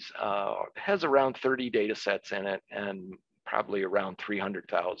inventories has around 30 data sets in it and probably around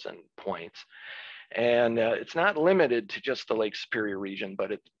 300,000 points. And it's not limited to just the Lake Superior region,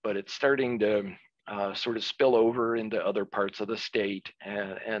 but it's starting to sort of spill over into other parts of the state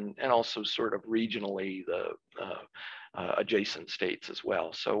and also sort of regionally the adjacent states as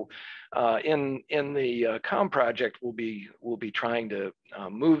well. So in the COM project, we'll be trying to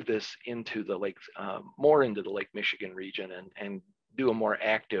move this into the Lake, more into the Lake Michigan region and do a more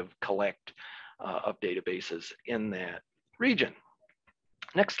active collect of databases in that region.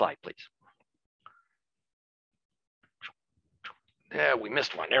 Next slide, please. Yeah, we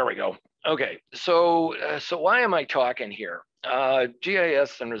missed one. There we go. Okay, so why am I talking here?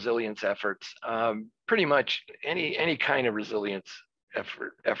 GIS and resilience efforts. Pretty much any kind of resilience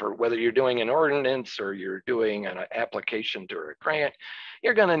effort, whether you're doing an ordinance or you're doing an application to a grant,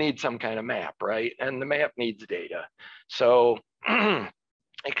 you're going to need some kind of map, right? And the map needs data. So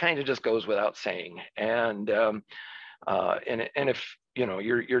it kind of just goes without saying. And if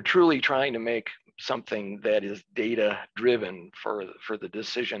you're truly trying to make something that is data driven for the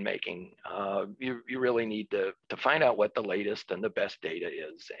decision making, you really need to find out what the latest and the best data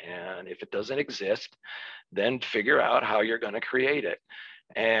is. And if it doesn't exist, then figure out how you're going to create it.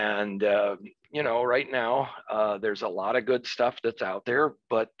 And right now there's a lot of good stuff that's out there,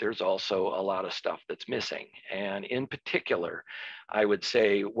 but there's also a lot of stuff that's missing. And in particular, I would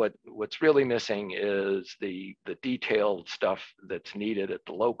say what's really missing is the detailed stuff that's needed at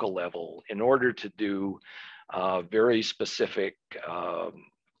the local level in order to do very specific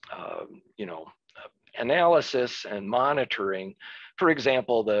analysis and monitoring. For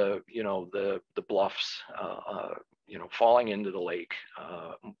example, the bluffs falling into the lake,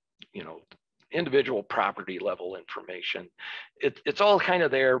 individual property level information. It's all kind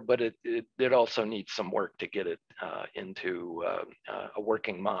of there, but it also needs some work to get it into a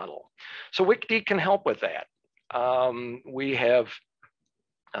working model. So WICD can help with that. We have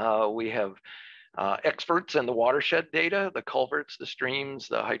experts in the watershed data, the culverts, the streams,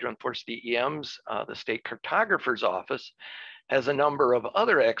 the hydro-enforced DEMs. The state cartographer's office has a number of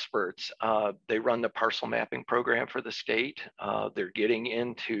other experts. They run the parcel mapping program for the state. They're getting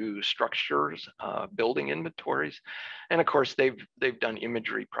into structures, building inventories. And of course, they've done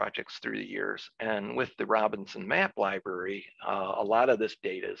imagery projects through the years. And with the Robinson Map Library, a lot of this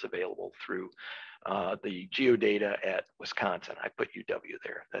data is available through the Geodata at Wisconsin. I put UW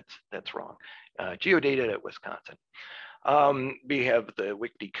there, that's wrong. Geodata at Wisconsin. We have the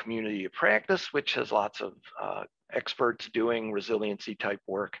WICD Community of Practice, which has lots of experts doing resiliency type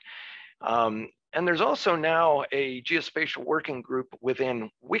work. And there's also now a geospatial working group within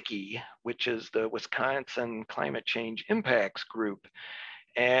WICI, which is the Wisconsin Climate Change Impacts Group.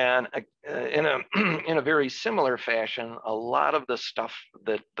 And in a very similar fashion, a lot of the stuff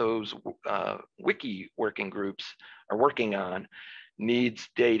that those WICI working groups are working on needs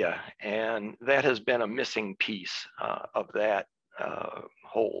data. And that has been a missing piece of that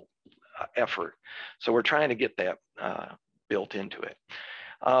whole effort. So we're trying to get that built into it.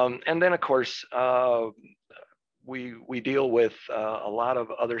 And then of course, we deal with a lot of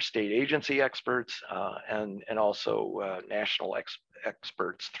other state agency experts and also national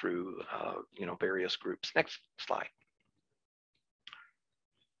experts through various groups. Next slide.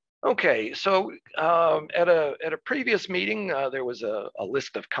 Okay, so at a previous meeting, there was a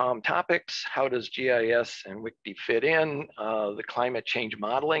list of COM topics. How does GIS and WICD fit in? The climate change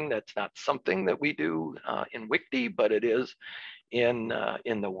modeling, that's not something that we do in WICD, but it is in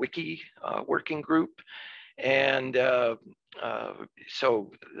the WICI working group. And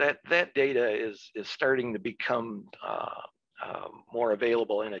so that data is starting to become more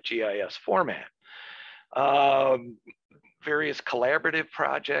available in a GIS format. Various collaborative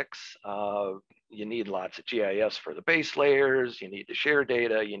projects, you need lots of GIS for the base layers, you need to share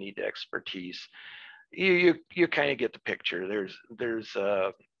data, you need the expertise. You kind of get the picture. There's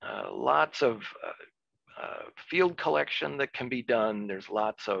lots of field collection that can be done. There's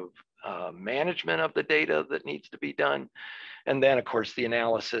lots of management of the data that needs to be done. And then of course the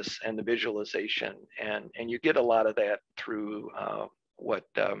analysis and the visualization. And you get a lot of that through what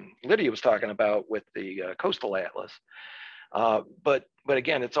Lydia was talking about with the Coastal Atlas. But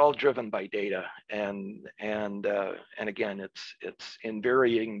again, it's all driven by data, and again, it's in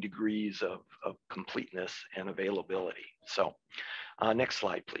varying degrees of completeness and availability. So, next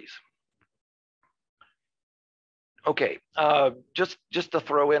slide, please. Okay, just to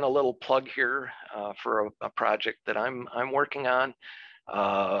throw in a little plug here for a project that I'm working on.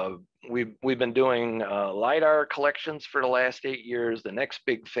 We've been doing LiDAR collections for the last 8 years. The next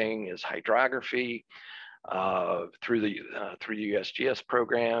big thing is hydrography through the USGS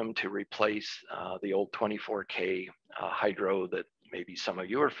program to replace the old 24K hydro that maybe some of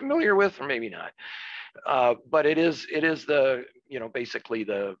you are familiar with, or maybe not. But it is the, you know, basically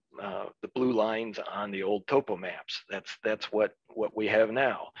the blue lines on the old topo maps. That's what we have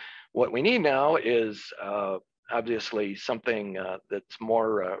now. What we need now is obviously something that's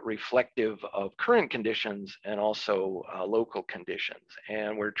more reflective of current conditions and also local conditions.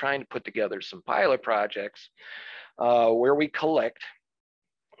 And we're trying to put together some pilot projects where we collect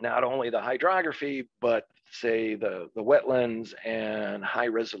not only the hydrography, but say the wetlands and high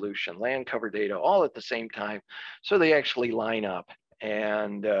resolution land cover data all at the same time, so they actually line up,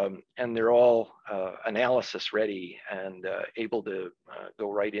 and they're all analysis ready and able to go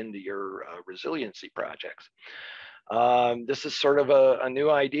right into your resiliency projects. This is sort of a new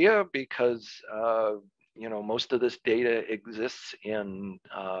idea because you know, most of this data exists in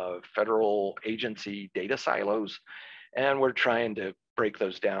federal agency data silos, and we're trying to break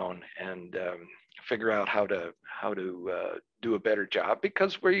those down and figure out how to do a better job,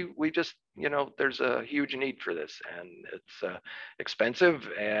 because we just, you know, there's a huge need for this, and it's expensive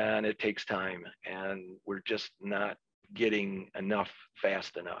and it takes time, and we're just not getting enough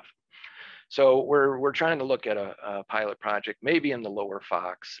fast enough. So we're trying to look at a pilot project, maybe in the lower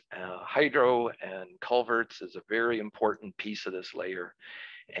Fox. Hydro and culverts is a very important piece of this layer.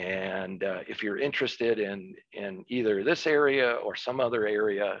 And if you're interested in either this area or some other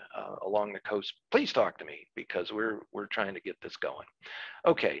area along the coast, please talk to me, because we're trying to get this going.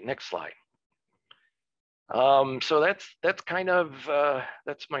 Okay, next slide. So that's kind of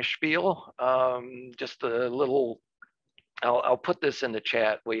that's my spiel. Just a little. I'll put this in the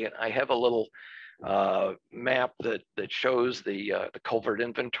chat. I have a little map that shows the culvert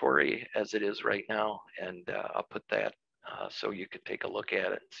inventory as it is right now, and I'll put that so you could take a look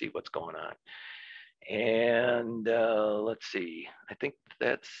at it and see what's going on. And let's see, I think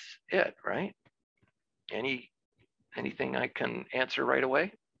that's it, right? Anything I can answer right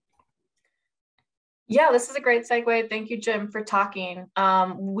away? Yeah, this is a great segue. Thank you, Jim, for talking.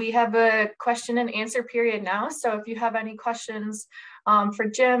 We have a question and answer period now. So if you have any questions for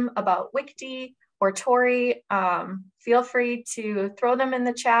Jim about WICD or Tori, feel free to throw them in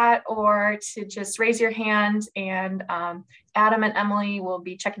the chat or to just raise your hand, and Adam and Emily will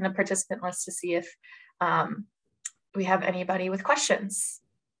be checking the participant list to see if we have anybody with questions.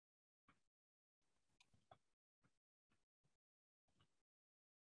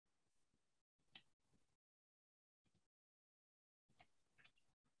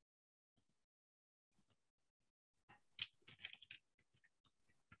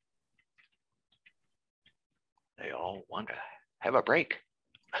 They all want to have a break.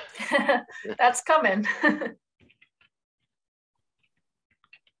 That's coming.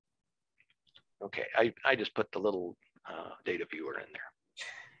 Okay, I just put the little data viewer in there.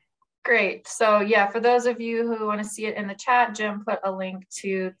 Great. So yeah, for those of you who want to see it in the chat, Jim put a link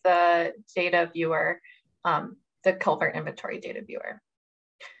to the data viewer, the culvert inventory data viewer.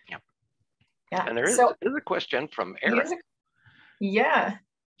 Yep. Yeah. And there's a question from Eric. Yeah.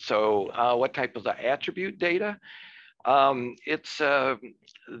 So what type of the attribute data? It's I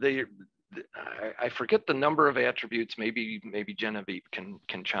forget the number of attributes. Maybe Genevieve can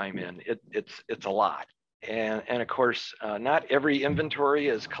chime in. It's a lot, and of course not every inventory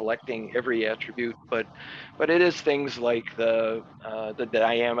is collecting every attribute, but it is things like the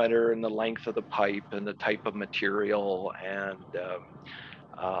diameter and the length of the pipe and the type of material, and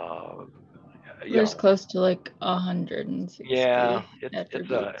there's close to like 160. Yeah,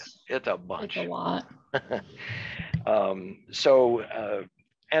 attributes. it's a bunch. It's a lot. So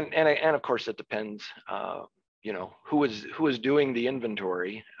and of course it depends, you know, who is doing the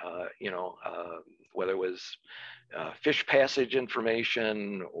inventory, you know, whether it was fish passage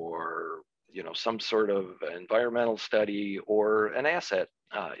information, or, you know, some sort of environmental study, or an asset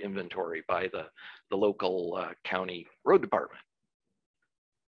inventory by the local county road department.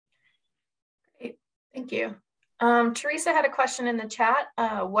 Great, thank you. Teresa had a question in the chat.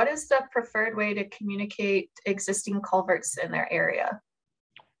 What is the preferred way to communicate existing culverts in their area?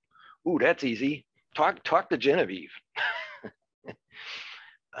 Ooh, that's easy. Talk to Genevieve.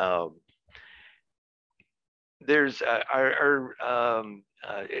 there's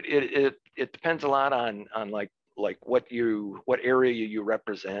it depends a lot on like what area you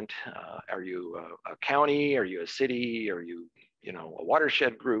represent. Are you a county? Are you a city? Are you a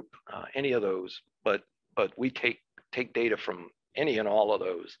watershed group? Any of those, but we take data from any and all of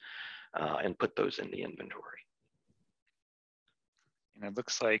those and put those in the inventory. And it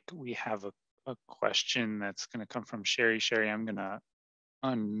looks like we have a question that's going to come from Sherry. Sherry, I'm going to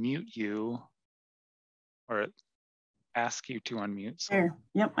unmute you or ask you to unmute. So sure.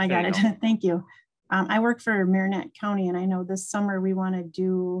 Yep, I got it. Thank you. I work for Marinette County, and I know this summer we want to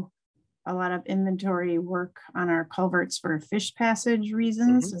do a lot of inventory work on our culverts for fish passage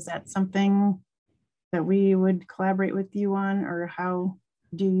reasons. Mm-hmm. Is that something that we would collaborate with you on, or how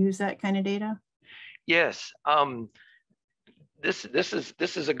do you use that kind of data? Yes. This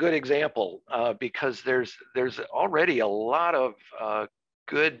is a good example because there's already a lot of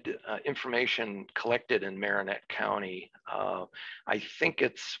good information collected in Marinette County. I think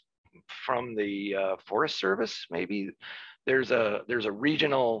it's from the Forest Service, maybe. There's a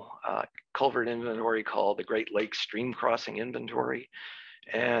regional culvert inventory called the Great Lakes Stream Crossing Inventory,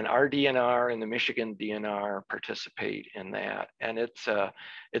 and our DNR and the Michigan DNR participate in that. And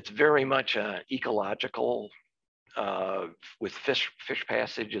it's very much ecological. With fish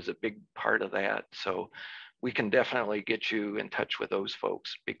passage is a big part of that. So we can definitely get you in touch with those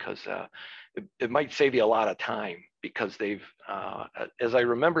folks, because it might save you a lot of time, because they've, as I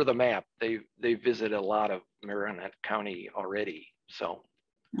remember the map, they visit a lot of Marinette County already. So.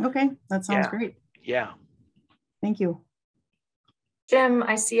 Okay, that sounds great. Yeah. Thank you. Jim,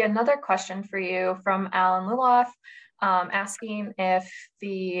 I see another question for you from Alan Liloff, asking if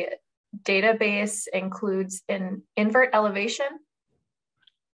the database includes an invert elevation.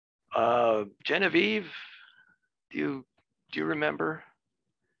 Genevieve, do you remember?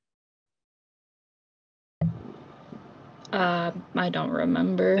 I don't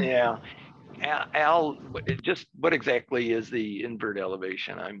remember. Yeah. Al, just what exactly is the invert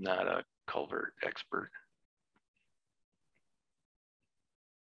elevation? I'm not a culvert expert.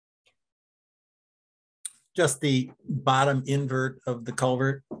 Just the bottom invert of the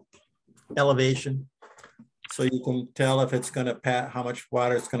culvert elevation. So you can tell if it's going to pass, how much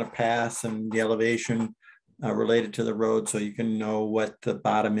water it's going to pass, and the elevation related to the road, so you can know what the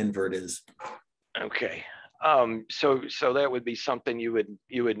bottom invert is. Okay. So that would be something you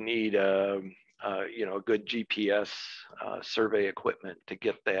would need a good GPS survey equipment to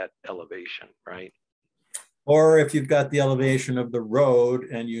get that elevation, right? Or if you've got the elevation of the road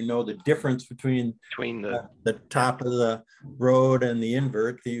and you know the difference between the top of the road and the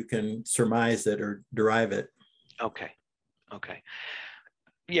invert, you can surmise it or derive it. Okay.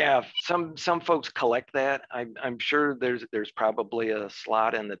 Yeah, some folks collect that. I'm sure there's probably a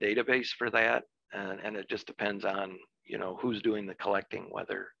slot in the database for that, and it just depends on who's doing the collecting,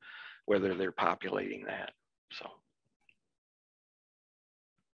 whether they're populating that. So.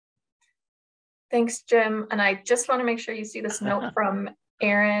 Thanks, Jim. And I just want to make sure you see this note from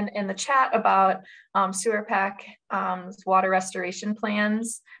Aaron in the chat about Sewer Pack water restoration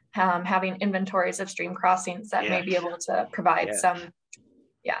plans, having inventories of stream crossings that may be able to provide some.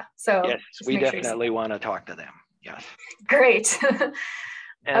 Yeah. So yes, we definitely want to talk to them. Yes. Great.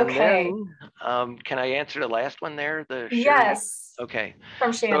 And okay. Then, can I answer the last one there? Yes. Okay.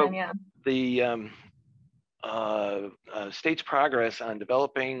 From Shannon, so yeah. The state's progress on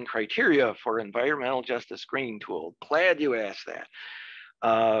developing criteria for environmental justice screening tool. Glad you asked that.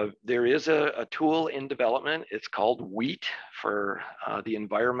 There is a tool in development. It's called WEET for the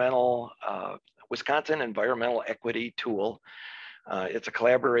Wisconsin Environmental Equity Tool. It's a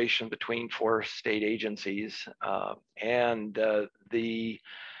collaboration between 4 state agencies, and the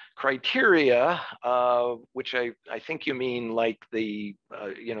criteria, which I think you mean like the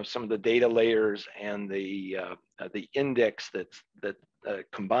some of the data layers and the index that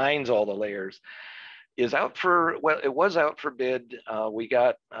combines all the layers, is out for, well, it was out for bid. We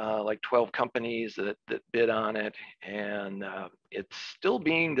got like 12 companies that bid on it, and it's still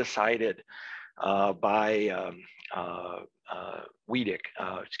being decided by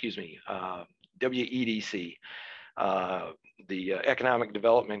WEDC. The Economic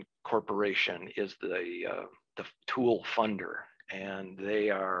Development Corporation is the tool funder, and they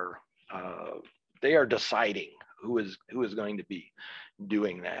are deciding who is going to be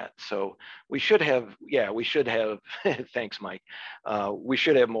doing that. So we should have thanks, Mike. We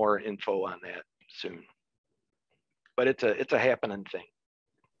should have more info on that soon, but it's a happening thing.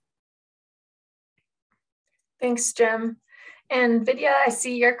 Thanks, Jim. And Vidya, I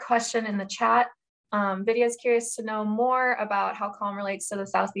see your question in the chat. Vidya is curious to know more about how CALM relates to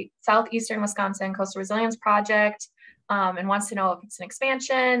the Southeastern Wisconsin Coastal Resilience Project, and wants to know if it's an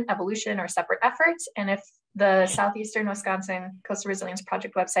expansion, evolution, or separate effort, and if the Southeastern Wisconsin Coastal Resilience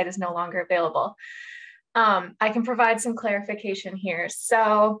Project website is no longer available. I can provide some clarification here.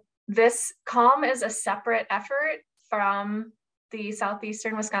 So this CALM is a separate effort from the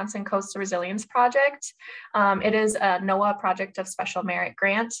Southeastern Wisconsin Coastal Resilience Project. It is a NOAA Project of Special Merit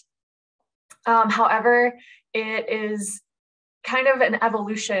grant. However, it is kind of an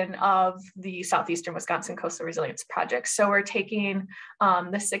evolution of the Southeastern Wisconsin Coastal Resilience Project. So we're taking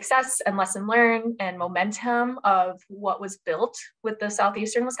the success and lesson learned and momentum of what was built with the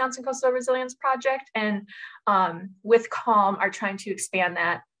Southeastern Wisconsin Coastal Resilience Project, and with CALM are trying to expand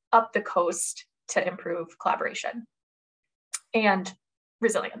that up the coast to improve collaboration and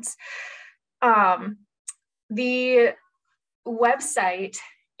resilience. The website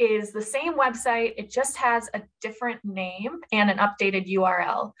is the same website, it just has a different name and an updated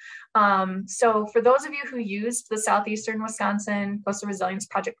URL. So for those of you who used the Southeastern Wisconsin Coastal Resilience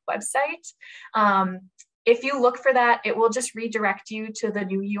Project website, if you look for that, it will just redirect you to the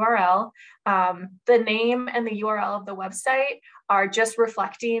new URL. The name and the URL of the website are just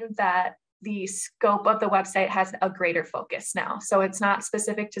reflecting that the scope of the website has a greater focus now. So it's not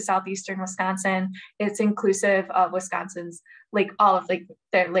specific to Southeastern Wisconsin. It's inclusive of Wisconsin's, all of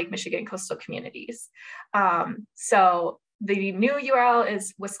their Lake Michigan coastal communities. So the new URL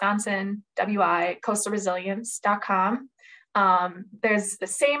is wisconsin.wi.coastalresilience.com. There's the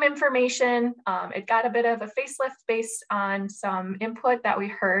same information. It got a bit of a facelift based on some input that we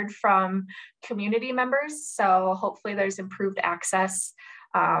heard from community members. So hopefully there's improved access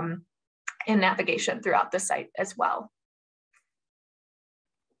and navigation throughout the site as well.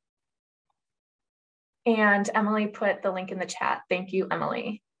 And Emily put the link in the chat. Thank you,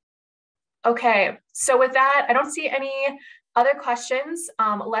 Emily. Okay, so with that, I don't see any other questions.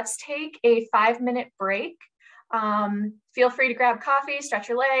 Let's take a 5-minute break. Feel free to grab coffee, stretch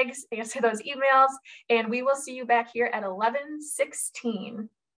your legs, answer those emails, and we will see you back here at 11:16.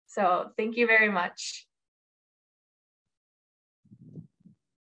 So thank you very much.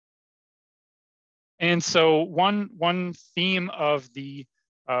 And so one theme of the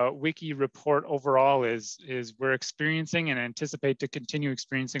wiki report overall is we're experiencing and anticipate to continue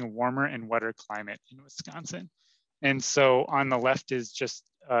experiencing a warmer and wetter climate in Wisconsin. And so on the left is just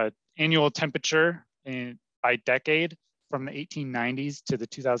annual temperature by decade from the 1890s to the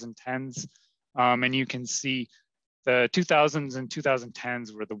 2010s. And you can see the 2000s and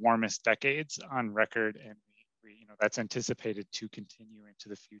 2010s were the warmest decades on record, and that's anticipated to continue into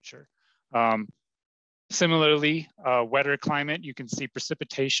the future. Similarly, wetter climate, you can see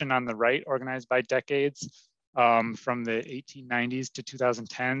precipitation on the right, organized by decades from the 1890s to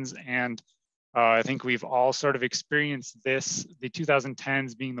 2010s. And I think we've all sort of experienced this, the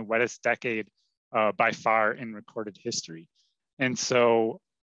 2010s being the wettest decade by far in recorded history. And so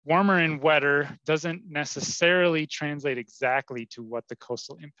warmer and wetter doesn't necessarily translate exactly to what the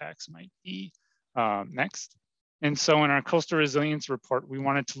coastal impacts might be. Next. And so in our coastal resilience report, we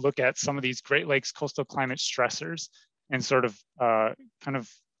wanted to look at some of these Great Lakes coastal climate stressors and sort of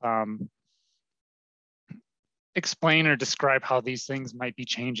explain or describe how these things might be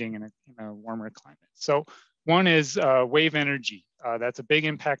changing in a warmer climate. So one is wave energy. That's a big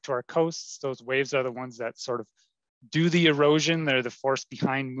impact to our coasts. Those waves are the ones that sort of do the erosion. They're the force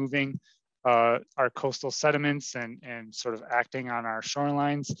behind moving our coastal sediments and sort of acting on our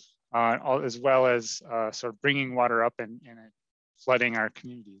shorelines. As well as sort of bringing water up and flooding our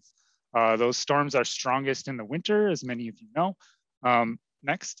communities. Those storms are strongest in the winter, as many of you know.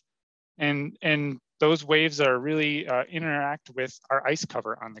 Next. And those waves are really interact with our ice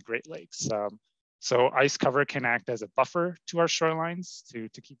cover on the Great Lakes. So ice cover can act as a buffer to our shorelines to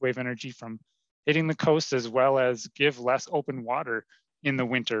keep wave energy from hitting the coast, as well as give less open water in the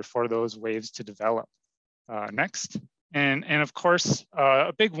winter for those waves to develop. Next. And of course,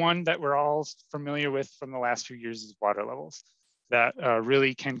 a big one that we're all familiar with from the last few years is water levels that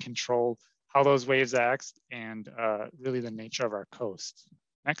really can control how those waves act and really the nature of our coast.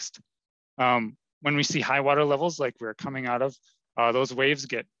 Next. When we see high water levels like we're coming out of, those waves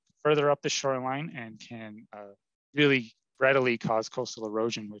get further up the shoreline and can really readily cause coastal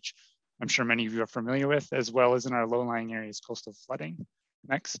erosion, which I'm sure many of you are familiar with, as well as in our low-lying areas, coastal flooding.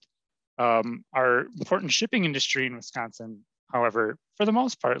 Next. Our important shipping industry in Wisconsin, however, for the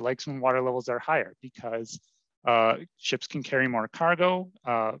most part, likes when water levels are higher because ships can carry more cargo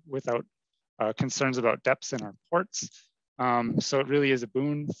without concerns about depths in our ports. So it really is a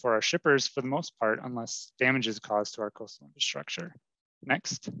boon for our shippers for the most part, unless damage is caused to our coastal infrastructure.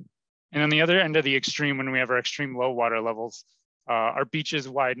 Next. And on the other end of the extreme, when we have our extreme low water levels, our beaches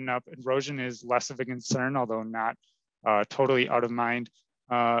widen up. Erosion is less of a concern, although not totally out of mind.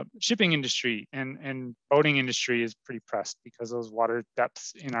 Shipping industry and boating industry is pretty pressed because those water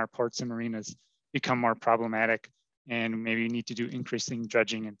depths in our ports and marinas become more problematic, and maybe need to do increasing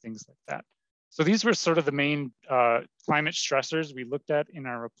dredging and things like that. So these were sort of the main climate stressors we looked at in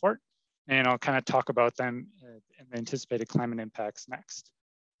our report, and I'll kind of talk about them and the anticipated climate impacts next.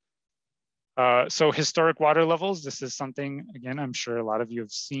 So historic water levels, this is something, again, I'm sure a lot of you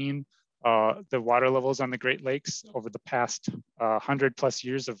have seen. The water levels on the Great Lakes over the past 100+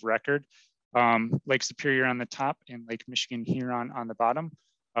 years of record. Lake Superior on the top and Lake Michigan Huron on the bottom.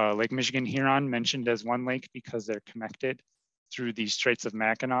 Lake Michigan Huron mentioned as one lake because they're connected through the Straits of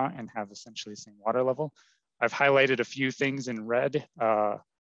Mackinac and have essentially the same water level. I've highlighted a few things in red.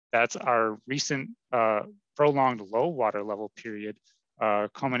 That's our recent prolonged low water level period,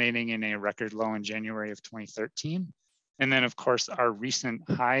 culminating in a record low in January of 2013. And then of course, our recent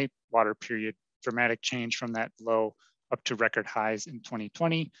high water period, dramatic change from that low up to record highs in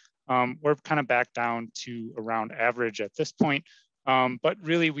 2020. We're kind of back down to around average at this point. But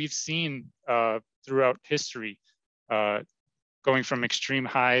really we've seen throughout history, going from extreme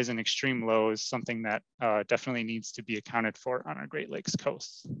highs and extreme lows, something that definitely needs to be accounted for on our Great Lakes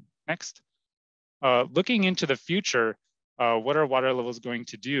coasts. Next. Looking into the future, what are water levels going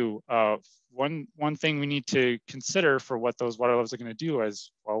to do? One thing we need to consider for what those water levels are going to do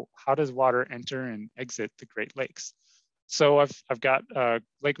is, well, how does water enter and exit the Great Lakes? So I've got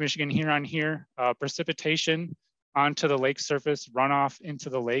Lake Michigan Huron here, precipitation onto the lake surface, runoff into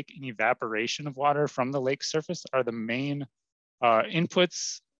the lake, and evaporation of water from the lake surface are the main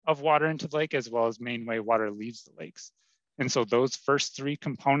inputs of water into the lake, as well as main way water leaves the lakes. And so those first three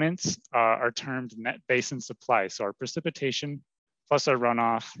components are termed net basin supply. So our precipitation plus our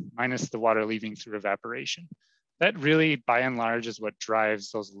runoff minus the water leaving through evaporation. That really, by and large, is what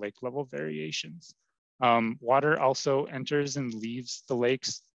drives those lake level variations. Water also enters and leaves the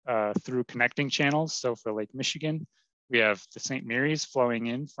lakes through connecting channels. So for Lake Michigan, we have the St. Mary's flowing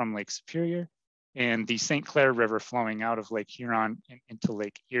in from Lake Superior and the St. Clair River flowing out of Lake Huron and into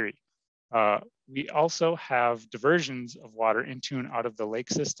Lake Erie. We also have diversions of water into and out of the lake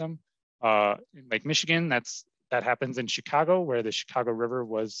system. In Lake Michigan, that happens in Chicago, where the Chicago River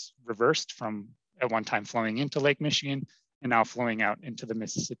was reversed from at one time flowing into Lake Michigan and now flowing out into the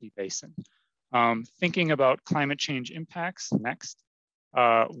Mississippi Basin. Thinking about climate change impacts next.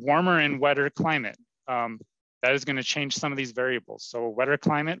 Warmer and wetter climate. That is going to change some of these variables. So a wetter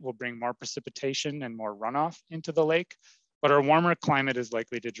climate will bring more precipitation and more runoff into the lake, but our warmer climate is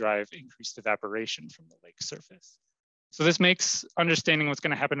likely to drive increased evaporation from the lake surface. So this makes understanding what's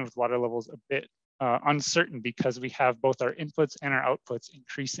going to happen with water levels a bit uncertain because we have both our inputs and our outputs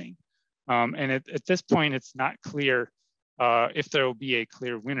increasing. And at this point, it's not clear if there will be a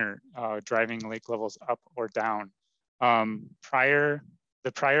clear winner driving lake levels up or down.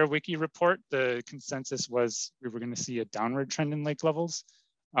 The prior wiki report, the consensus was we were going to see a downward trend in lake levels.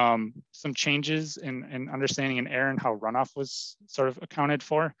 Some changes in understanding in air and how runoff was sort of accounted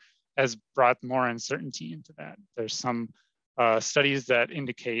for has brought more uncertainty into that. There's some studies that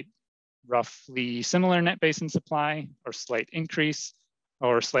indicate roughly similar net basin supply or slight increase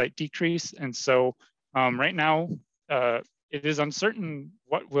or slight decrease. And so right now, it is uncertain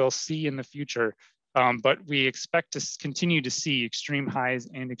what we'll see in the future, but we expect to continue to see extreme highs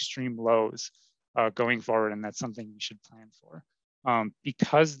and extreme lows going forward, and that's something we should plan for.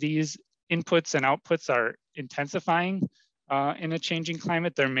 Because these inputs and outputs are intensifying in a changing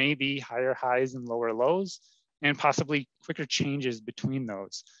climate, there may be higher highs and lower lows and possibly quicker changes between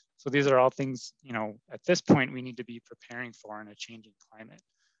those. So these are all things, you know, at this point we need to be preparing for in a changing climate.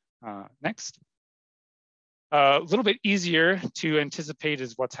 Next. A little bit easier to anticipate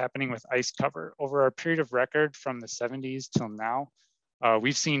is what's happening with ice cover. Over our period of record from the 70s till now,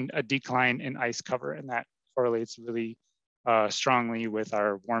 we've seen a decline in ice cover, and that correlates really strongly with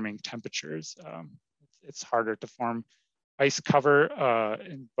our warming temperatures. It's harder to form ice cover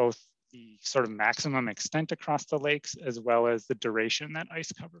in both the sort of maximum extent across the lakes, as well as the duration that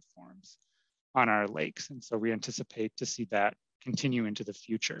ice cover forms on our lakes. And so we anticipate to see that continue into the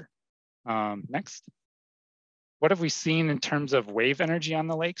future. Next. What have we seen in terms of wave energy on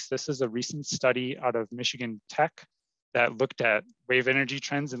the lakes? This is a recent study out of Michigan Tech that looked at wave energy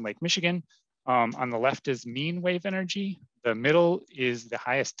trends in Lake Michigan. On the left is mean wave energy. The middle is the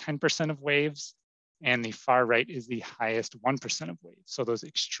highest 10% of waves, and the far right is the highest 1% of waves. So those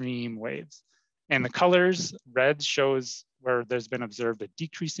extreme waves. And the colors, red shows where there's been observed a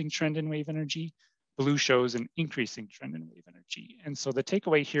decreasing trend in wave energy. blue shows an increasing trend in wave energy. And so the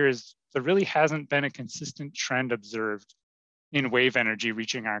takeaway here is there really hasn't been a consistent trend observed in wave energy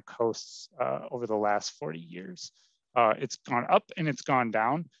reaching our coasts over the last 40 years. It's gone up and it's gone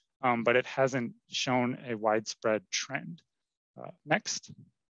down, but it hasn't shown a widespread trend. Next.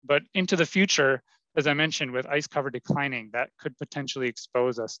 But into the future, as I mentioned, with ice cover declining, that could potentially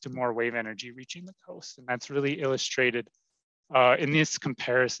expose us to more wave energy reaching the coast. And that's really illustrated in this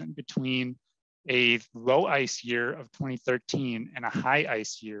comparison between a low ice year of 2013 and a high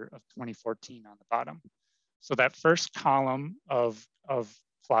ice year of 2014 on the bottom. So that first column of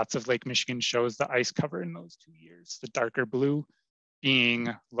plots of Lake Michigan shows the ice cover in those 2 years, the darker blue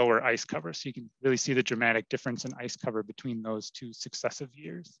being lower ice cover. So you can really see the dramatic difference in ice cover between those 2 successive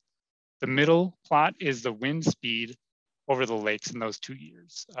years. The middle plot is the wind speed over the lakes in those 2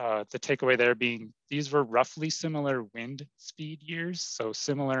 years. The takeaway there being these were roughly similar wind speed years, so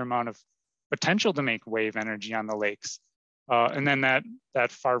similar amount of potential to make wave energy on the lakes. And then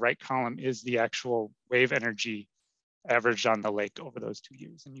that far right column is the actual wave energy averaged on the lake over those 2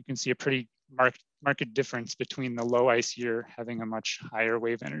 years. And you can see a pretty marked difference between the low ice year having a much higher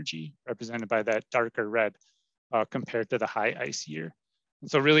wave energy represented by that darker red compared to the high ice year. And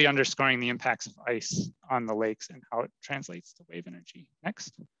so really underscoring the impacts of ice on the lakes and how it translates to wave energy.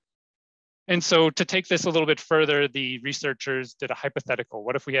 Next. And so to take this a little bit further, the researchers did a hypothetical.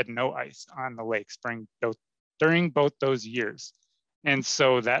 What if we had no ice on the lakes during both those years? And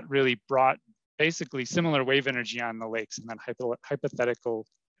so that really brought basically similar wave energy on the lakes in that hypothetical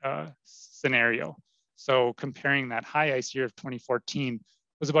scenario. So comparing that high ice year of 2014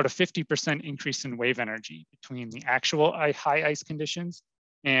 was about a 50% increase in wave energy between the actual high ice conditions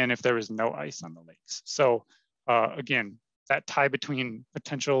and if there was no ice on the lakes. So again, that tie between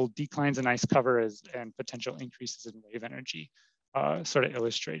potential declines in ice cover and potential increases in wave energy sort of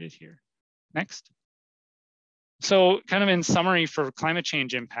illustrated here. Next. So kind of in summary for climate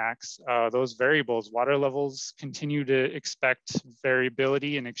change impacts, those variables, water levels continue to expect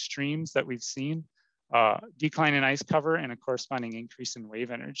variability and extremes that we've seen, decline in ice cover and a corresponding increase in wave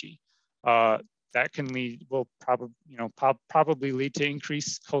energy. That can will probably lead to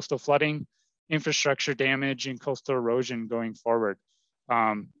increased coastal flooding, infrastructure damage, and coastal erosion going forward.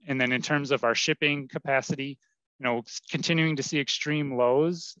 And then in terms of our shipping capacity, continuing to see extreme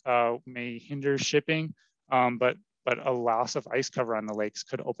lows may hinder shipping, but a loss of ice cover on the lakes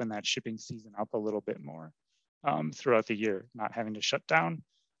could open that shipping season up a little bit more throughout the year, not having to shut down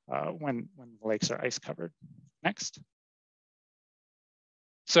when the lakes are ice covered. Next.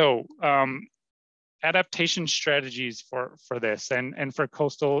 So adaptation strategies for this and for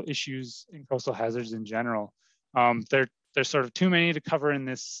coastal issues and coastal hazards in general. There's sort of too many to cover in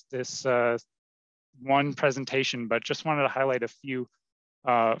this one presentation, but just wanted to highlight a few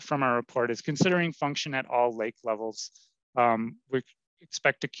from our report. Is considering function at all lake levels. We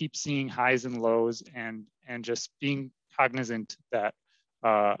expect to keep seeing highs and lows and just being cognizant that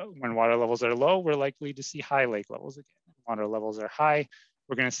when water levels are low, we're likely to see high lake levels again. When water levels are high,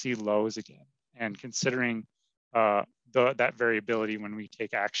 we're going to see lows again. And considering that variability when we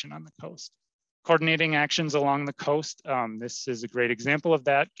take action on the coast. Coordinating actions along the coast. This is a great example of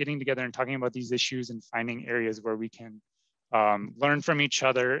that, getting together and talking about these issues and finding areas where we can learn from each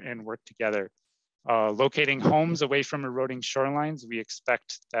other and work together. Locating homes away from eroding shorelines, we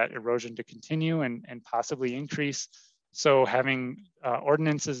expect that erosion to continue and possibly increase. So having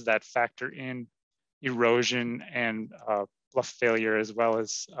ordinances that factor in erosion and bluff failure, as well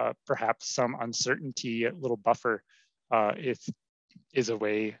as perhaps some uncertainty, a little buffer, is a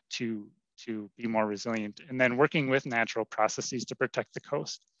way to be more resilient. And then working with natural processes to protect the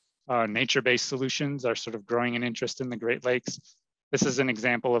coast. Nature-based solutions are sort of growing in interest in the Great Lakes. This is an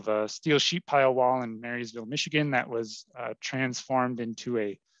example of a steel sheet pile wall in Marysville, Michigan that was transformed into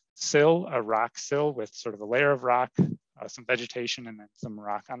a sill, a rock sill with sort of a layer of rock, some vegetation, and then some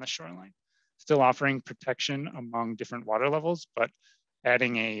rock on the shoreline. Still offering protection among different water levels, but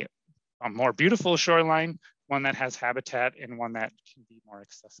adding a more beautiful shoreline, one that has habitat and one that can be more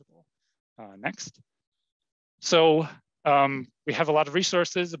accessible. Next. So we have a lot of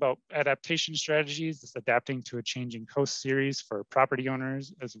resources about adaptation strategies. This adapting to a changing coast series for property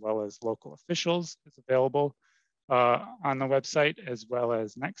owners as well as local officials is available on the website, as well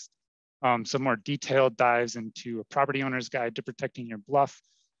as next. Some more detailed dives into a property owner's guide to protecting your bluff,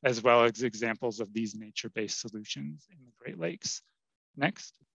 as well as examples of these nature-based solutions in the Great Lakes.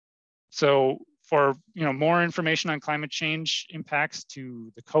 Next. So for more information on climate change impacts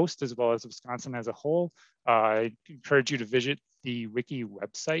to the coast as well as Wisconsin as a whole, I encourage you to visit the wiki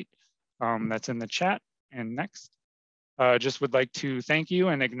website that's in the chat. And next. Just would like to thank you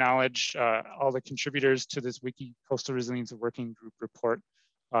and acknowledge all the contributors to this Wiki Coastal Resilience Working Group report.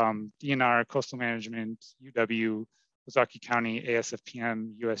 DNR, Coastal Management, UW, Ozaukee County,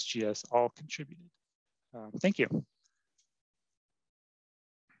 ASFPM, USGS all contributed. Thank you.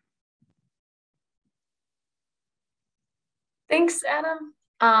 Thanks, Adam.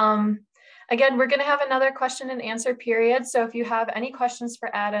 Again, we're going to have another question and answer period. So if you have any questions for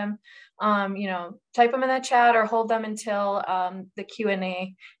Adam, you know, type them in the chat or hold them until the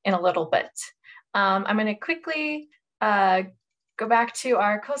Q&A in a little bit. I'm going to quickly go back to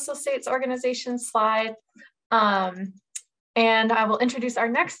our Coastal States Organization slide. And I will introduce our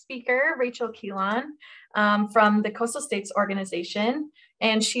next speaker, Rachel Keylon, from the Coastal States Organization.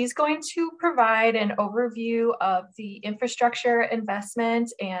 And she's going to provide an overview of the Infrastructure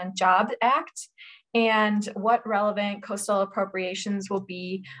Investment and Jobs Act and what relevant coastal appropriations will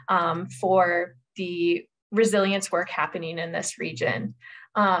be for the resilience work happening in this region.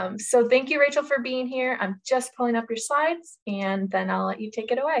 So thank you, Rachel, for being here. I'm just pulling up your slides and then I'll let you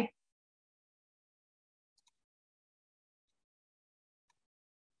take it away.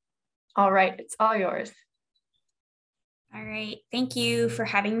 All right, it's all yours. All right, thank you for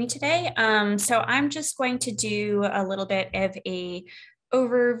having me today. So I'm just going to do a little bit of a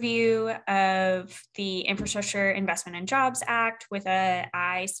overview of the Infrastructure Investment and Jobs Act with an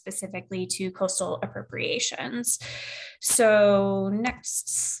eye specifically to coastal appropriations. So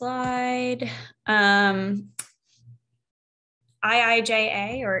next slide.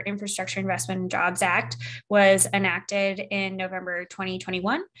 IIJA, or Infrastructure Investment and Jobs Act, was enacted in November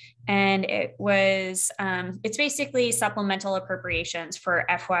 2021, and it was it's basically supplemental appropriations for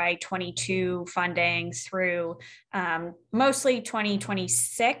FY22 funding through mostly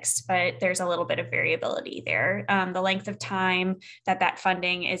 2026, but there's a little bit of variability there. The length of time that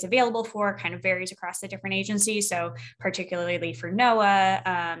funding is available for kind of varies across the different agencies. So particularly for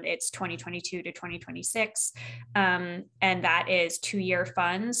NOAA, it's 2022 to 2026, and that is 2-year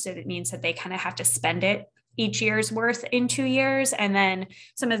funds. So that means that they kind of have to spend it each year's worth in 2 years. And then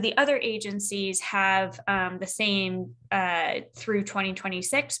some of the other agencies have the same through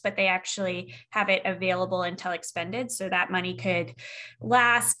 2026, but they actually have it available until expended. So that money could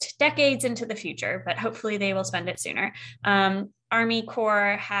last decades into the future, but hopefully they will spend it sooner. Army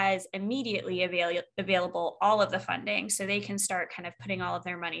Corps has immediately available all of the funding, so they can start kind of putting all of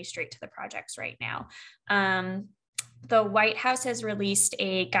their money straight to the projects right now. The White House has released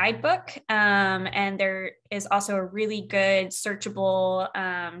a guidebook, and there is also a really good searchable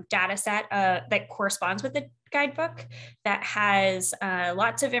data set that corresponds with the guidebook that has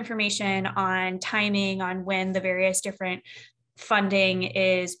lots of information on timing, on when the various different funding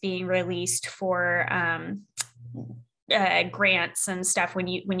is being released for grants and stuff when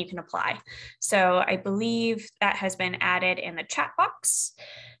you can apply. So I believe that has been added in the chat box.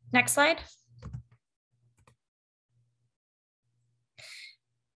 Next slide.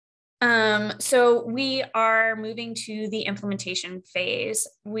 So we are moving to the implementation phase.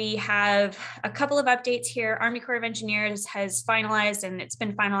 We have a couple of updates here. Army Corps of Engineers has finalized, and it's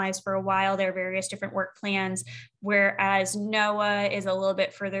been finalized for a while, their various different work plans, whereas NOAA is a little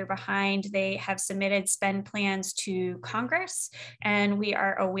bit further behind. They have submitted spend plans to Congress, and we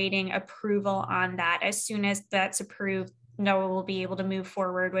are awaiting approval on that. As soon as that's approved, NOAA will be able to move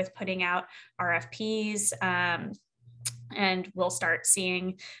forward with putting out RFPs, and we'll start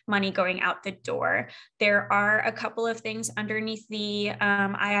seeing money going out the door. There are a couple of things underneath the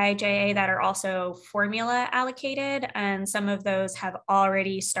IIJA that are also formula allocated, and some of those have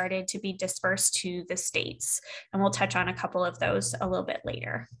already started to be dispersed to the states. And we'll touch on a couple of those a little bit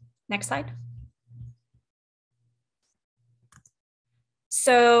later. Next slide.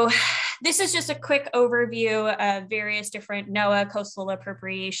 So this is just a quick overview of various different NOAA coastal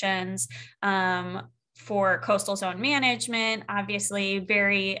appropriations. For coastal zone management, obviously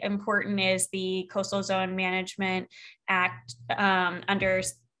very important is the Coastal Zone Management Act under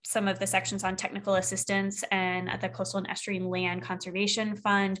some of the sections on technical assistance and the Coastal and Estuarine Land Conservation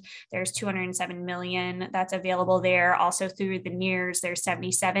Fund. There's $207 million that's available there. Also through the NERS, there's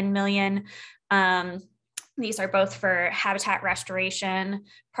 $77 million. These are both for habitat restoration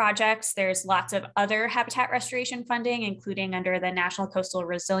projects. There's lots of other habitat restoration funding, including under the National Coastal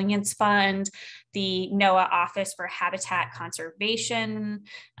Resilience Fund, the NOAA Office for Habitat Conservation,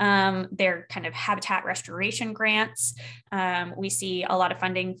 their kind of habitat restoration grants. We see a lot of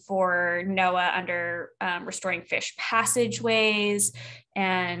funding for NOAA under restoring fish passageways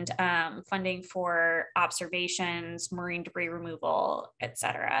and funding for observations, marine debris removal, et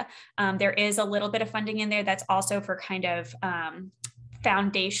cetera. There is a little bit of funding in there that's also for kind of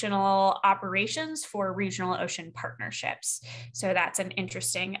foundational operations for regional ocean partnerships. So that's an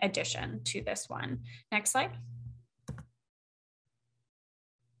interesting addition to this one. Next slide.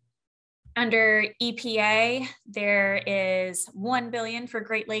 Under EPA, there is $1 billion for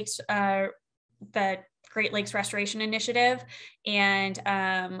Great Lakes, the Great Lakes Restoration Initiative, and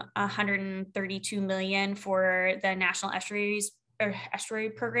 $132 million for the National Estuary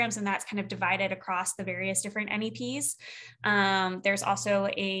programs, and that's kind of divided across the various different NEPs. There's also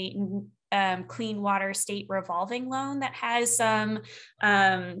a Clean Water State Revolving Loan that has some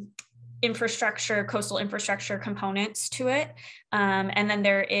coastal infrastructure components to it. And then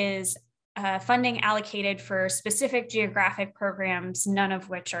there is funding allocated for specific geographic programs, none of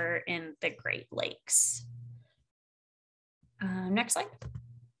which are in the Great Lakes. Next slide.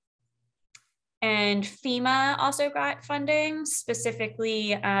 And FEMA also got funding,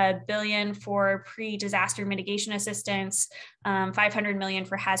 specifically $1 billion for pre-disaster mitigation assistance, $500 million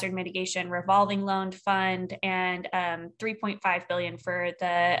for hazard mitigation revolving loan fund, and $3.5 billion for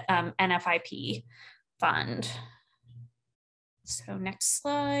the NFIP fund. So next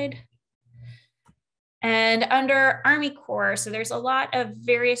slide. And under Army Corps, so there's a lot of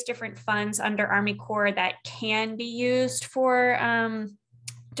various different funds under Army Corps that can be used for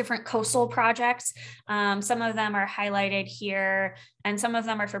different coastal projects. Some of them are highlighted here, and some of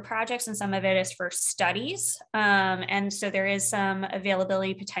them are for projects, and some of it is for studies. And so there is some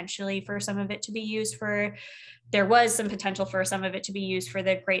availability potentially for some of it to be used for, there was some potential for some of it to be used for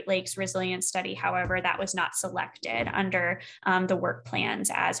the Great Lakes Resilience Study. However, that was not selected under the work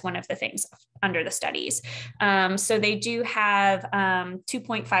plans as one of the things under the studies. So they do have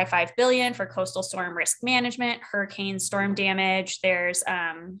 $2.55 billion for coastal storm risk management, hurricane storm damage. There's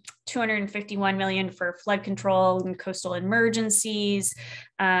 $251 million for flood control and coastal emergencies,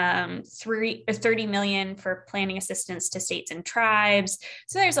 $30 million for planning assistance to states and tribes.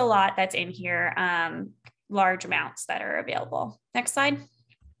 So there's a lot that's in here. Large amounts that are available. Next slide.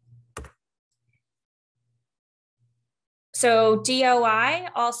 So DOI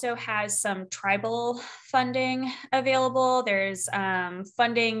also has some tribal funding available. There's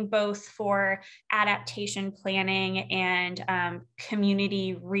funding both for adaptation planning and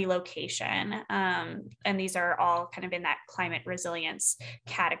community relocation. And these are all kind of in that climate resilience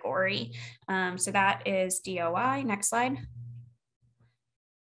category. So that is DOI. Next slide.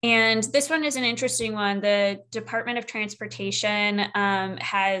 And this one is an interesting one. The Department of Transportation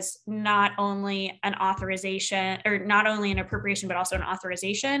has not only an authorization, or not only an appropriation, but also an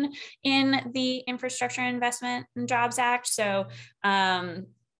authorization in the Infrastructure Investment and Jobs Act. So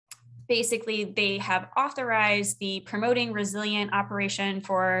basically, they have authorized the Promoting Resilient Operation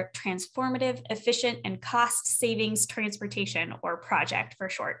for Transformative, Efficient, and Cost Savings Transportation, or project for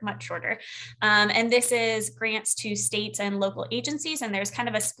short, much shorter. And this is grants to states and local agencies, and there's kind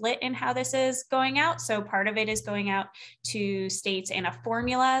of a split in how this is going out. So part of it is going out to states in a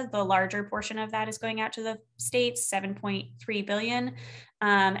formula. The larger portion of that is going out to the states, $7.3 billion.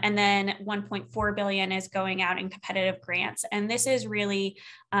 And then $1.4 billion is going out in competitive grants. And this is really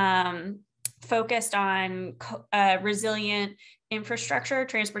focused on resilient infrastructure,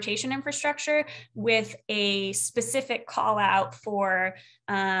 transportation infrastructure, with a specific call out for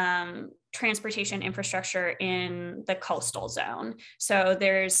transportation infrastructure in the coastal zone. So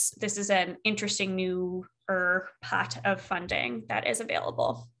this is an interesting newer pot of funding that is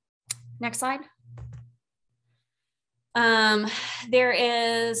available. Next slide. There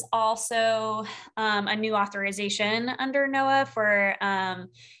is also a new authorization under NOAA for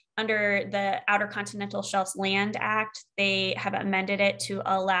under the Outer Continental Shelf Land Act. They have amended it to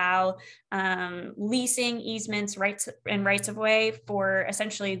allow leasing, easements, rights of way for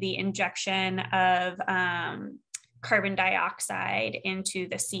essentially the injection of carbon dioxide into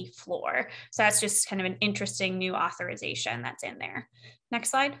the sea floor. So that's just kind of an interesting new authorization that's in there.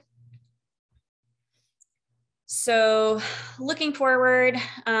 Next slide. So looking forward,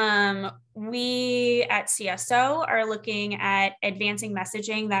 we at CSO are looking at advancing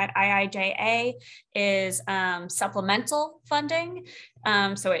messaging that IIJA is supplemental funding.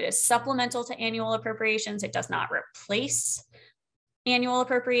 So it is supplemental to annual appropriations. It does not replace annual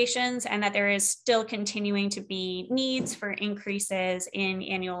appropriations, and that there is still continuing to be needs for increases in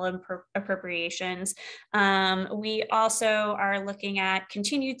annual appropriations. We also are looking at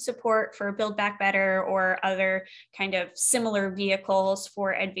continued support for Build Back Better or other kind of similar vehicles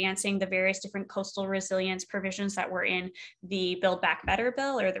for advancing the various different coastal resilience provisions that were in the Build Back Better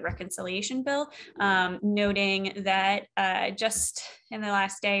bill or the reconciliation bill, noting that just in the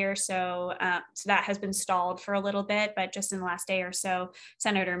last day or so. So that has been stalled for a little bit, but just in the last day or so,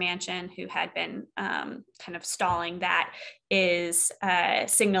 Senator Manchin, who had been kind of stalling that, is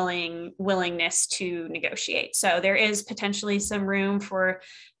signaling willingness to negotiate. So there is potentially some room for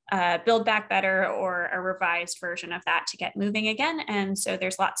Build Back Better or a revised version of that to get moving again. And so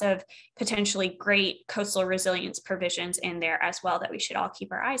there's lots of potentially great coastal resilience provisions in there as well that we should all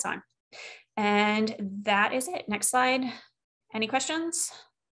keep our eyes on. And that is it. Next slide. Any questions?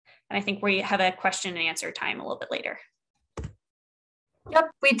 And I think we have a question and answer time a little bit later.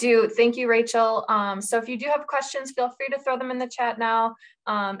 Yep, we do. Thank you, Rachel. So if you do have questions, feel free to throw them in the chat now.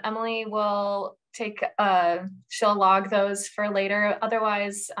 Emily will she'll log those for later.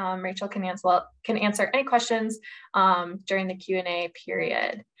 Otherwise, Rachel can answer any questions during the Q&A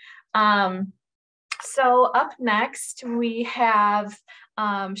period. So up next, we have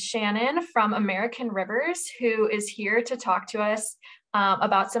Shanyn from American Rivers, who is here to talk to us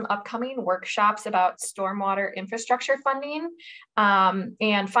about some upcoming workshops about stormwater infrastructure funding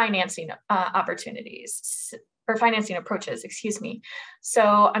and financing opportunities, or financing approaches, excuse me.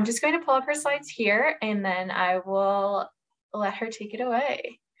 So I'm just going to pull up her slides here, and then I will let her take it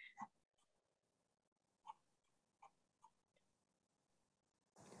away.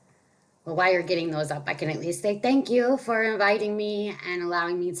 Well, while you're getting those up, I can at least say thank you for inviting me and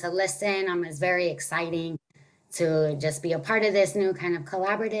allowing me to listen. It's very exciting to just be a part of this new kind of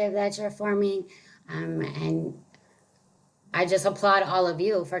collaborative that you're forming. And I just applaud all of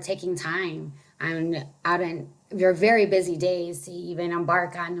you for taking time out in your very busy days to even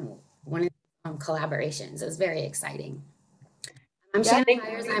embark on one of the collaborations. It's very exciting. I'm Shanyn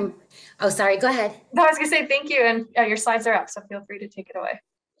Viars. Oh, sorry, go ahead. No, I was gonna say thank you, and your slides are up, so feel free to take it away.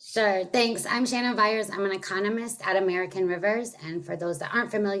 Sure, thanks. I'm Shanyn Viars. I'm an economist at American Rivers. And for those that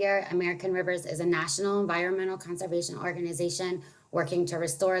aren't familiar, American Rivers is a national environmental conservation organization working to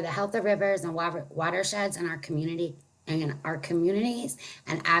restore the health of rivers and watersheds in our communities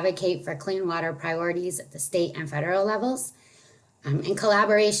and advocate for clean water priorities at the state and federal levels. In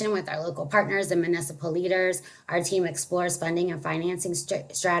collaboration with our local partners and municipal leaders, our team explores funding and financing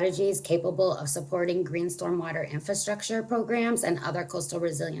strategies capable of supporting green stormwater infrastructure programs and other coastal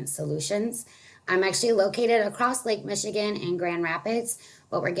resilience solutions. I'm actually located across Lake Michigan in Grand Rapids,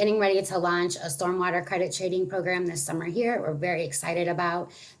 but we're getting ready to launch a stormwater credit trading program this summer here. We're very excited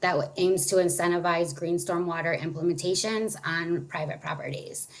about that aims to incentivize green stormwater implementations on private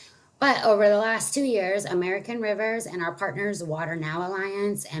properties. But over the last 2 years, American Rivers and our partners, Water Now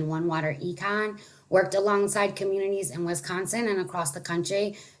Alliance and One Water Econ, worked alongside communities in Wisconsin and across the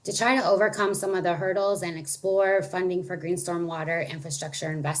country to try to overcome some of the hurdles and explore funding for green stormwater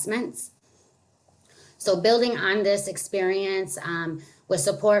infrastructure investments. So building on this experience with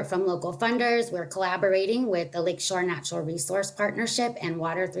support from local funders, we're collaborating with the Lakeshore Natural Resource Partnership and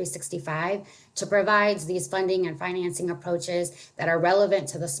Water 365 to provide these funding and financing approaches that are relevant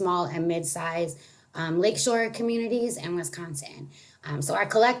to the small and mid-sized lakeshore communities in Wisconsin. So our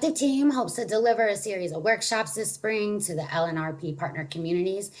collective team hopes to deliver a series of workshops this spring to the LNRP partner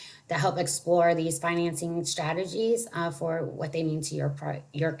communities that help explore these financing strategies for what they mean to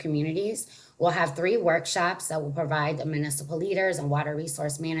your communities. We'll have 3 workshops that will provide the municipal leaders and water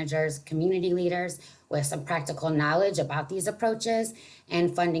resource managers, community leaders with some practical knowledge about these approaches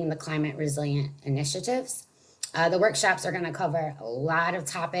and funding the climate resilient initiatives. The workshops are going to cover a lot of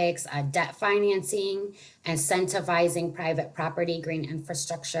topics, debt financing, incentivizing private property green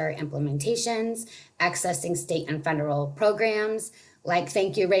infrastructure implementations, accessing state and federal programs, like,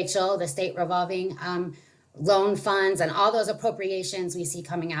 thank you, Rachel, the state revolving loan funds and all those appropriations we see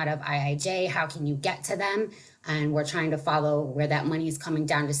coming out of IIJ. How can you get to them? And we're trying to follow where that money is coming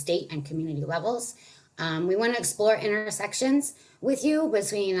down to state and community levels. We want to explore intersections with you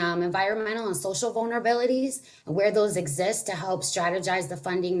between environmental and social vulnerabilities and where those exist to help strategize the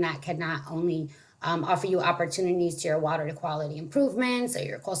funding that can not only offer you opportunities to your water quality improvements or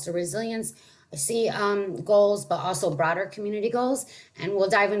your coastal resilience goals, but also broader community goals. And we'll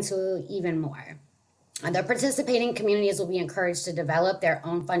dive into even more. The participating communities will be encouraged to develop their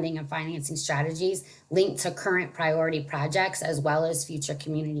own funding and financing strategies linked to current priority projects as well as future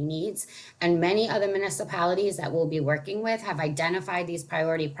community needs. And many other municipalities that we'll be working with have identified these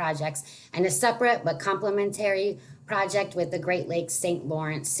priority projects in a separate but complementary project with the Great Lakes St.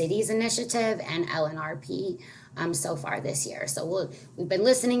 Lawrence Cities Initiative and LNRP so far this year. So we've been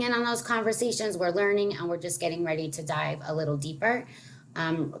listening in on those conversations, we're learning, and we're just getting ready to dive a little deeper.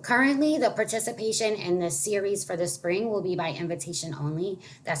 Currently, the participation in this series for the spring will be by invitation only.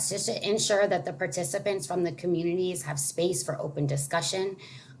 That's just to ensure that the participants from the communities have space for open discussion.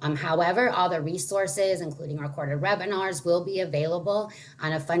 However, all the resources, including recorded webinars, will be available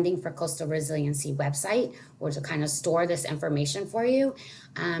on a Funding for Coastal Resiliency website, which will kind of store this information for you.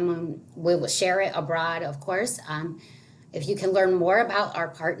 We will share it abroad, of course. If you can learn more about our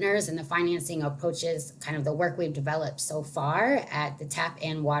partners and the financing approaches, kind of the work we've developed so far at the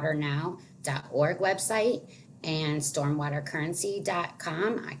tapinwaternow.org website and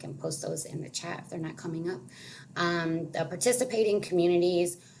stormwatercurrency.com. I can post those in the chat if they're not coming up. The participating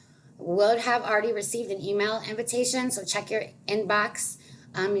communities will have already received an email invitation, so check your inbox.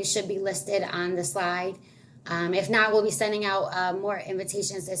 You should be listed on the slide. If not, we'll be sending out more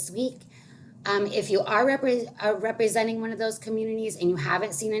invitations this week. If you are representing one of those communities and you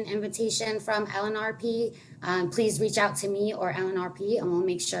haven't seen an invitation from LNRP, please reach out to me or LNRP and we'll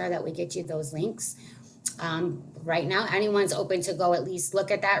make sure that we get you those links. Right now, anyone's open to go at least look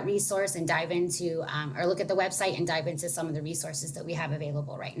at that resource and dive into, or look at the website and dive into some of the resources that we have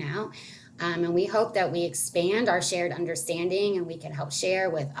available right now. And we hope that we expand our shared understanding and we can help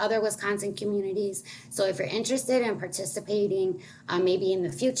share with other Wisconsin communities. So if you're interested in participating, maybe in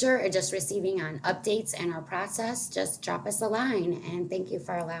the future or just receiving on updates in our process, just drop us a line. And thank you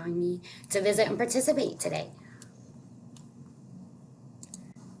for allowing me to visit and participate today.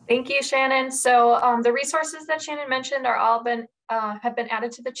 Thank you, Shannon. So the resources that Shannon mentioned are all have been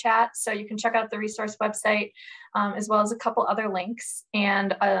added to the chat. So you can check out the resource website as well as a couple other links,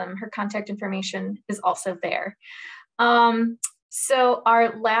 and her contact information is also there. So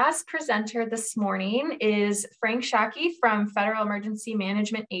our last presenter this morning is Frank Shockey from Federal Emergency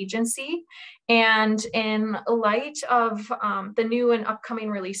Management Agency. And in light of the new and upcoming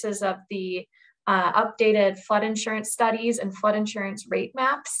releases of the updated flood insurance studies and flood insurance rate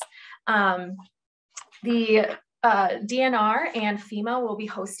maps, the DNR and FEMA will be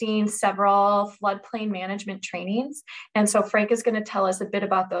hosting several floodplain management trainings. And so Frank is going to tell us a bit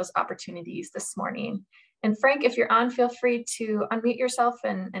about those opportunities this morning. And Frank, if you're on, feel free to unmute yourself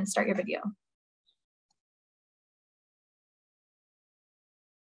and start your video.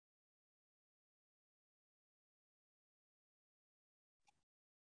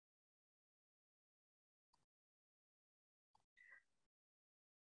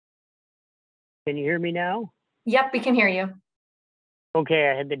 Can you hear me now? Yep, we can hear you.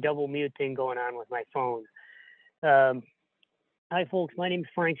 Okay, I had the double mute thing going on with my phone. Hi, folks. My name is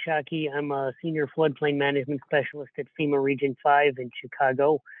Frank Shockey. I'm a senior floodplain management specialist at FEMA Region 5 in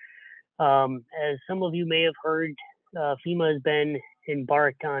Chicago. As some of you may have heard, FEMA has been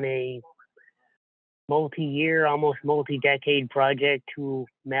embarked on a multi-year, almost multi-decade project to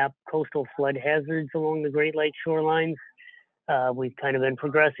map coastal flood hazards along the Great Lakes shorelines. We've kind of been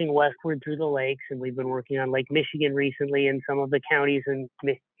progressing westward through the lakes, and we've been working on Lake Michigan recently, and some of the counties in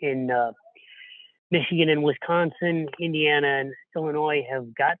Michigan and Wisconsin, Indiana, and Illinois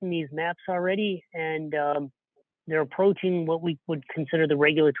have gotten these maps already, and they're approaching what we would consider the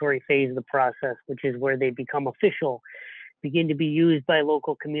regulatory phase of the process, which is where they become official, begin to be used by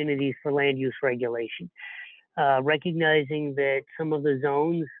local communities for land use regulation. Recognizing that some of the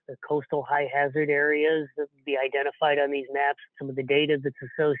zones, the coastal high hazard areas that will be identified on these maps, some of the data that's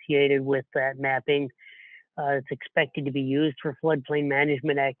associated with that mapping, it's expected to be used for floodplain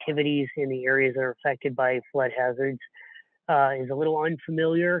management activities in the areas that are affected by flood hazards, is a little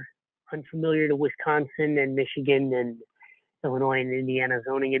unfamiliar to Wisconsin and Michigan and Illinois and Indiana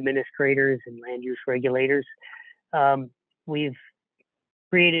zoning administrators and land use regulators. We've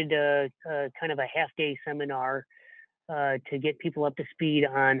created a kind of a half-day seminar to get people up to speed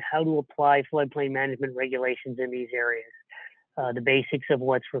on how to apply floodplain management regulations in these areas. The basics of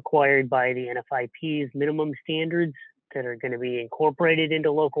what's required by the NFIP's minimum standards that are going to be incorporated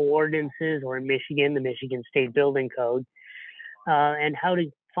into local ordinances, or in Michigan, the Michigan State Building Code, and how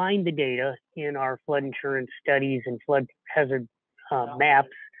to find the data in our flood insurance studies and flood hazard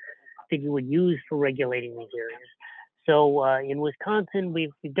maps that you would use for regulating these areas. So in Wisconsin, we've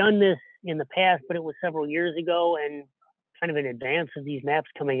done this in the past, but it was several years ago and kind of in advance of these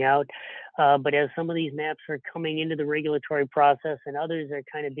maps coming out. But as some of these maps are coming into the regulatory process and others are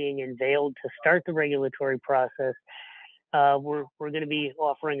kind of being unveiled to start the regulatory process, we're going to be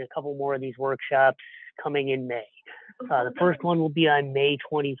offering a couple more of these workshops coming in May. The first one will be on May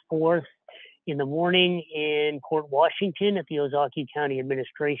 24th in the morning in Port Washington at the Ozaukee County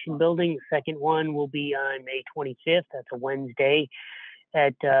Administration Building. The second one will be on May 25th. That's a Wednesday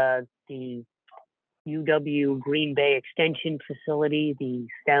at the UW Green Bay Extension Facility, the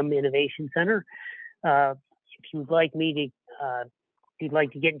STEM Innovation Center. If you'd like me to you'd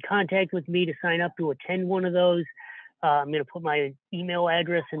like to get in contact with me to sign up to attend one of those, I'm going to put my email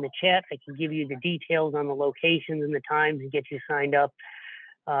address in the chat. I can give you the details on the locations and the times and get you signed up.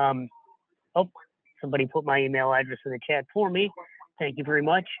 Oh, somebody put my email address in the chat for me. Thank you very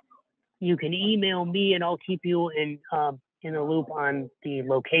much. You can email me and I'll keep you in the loop on the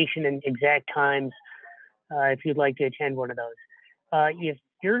location and exact times if you'd like to attend one of those. If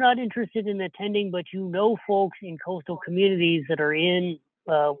you're not interested in attending, but you know folks in coastal communities that are in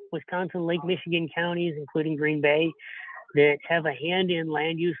Wisconsin, Lake Michigan counties, including Green Bay, that have a hand in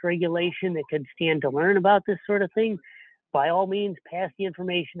land use regulation that could stand to learn about this sort of thing, by all means, pass the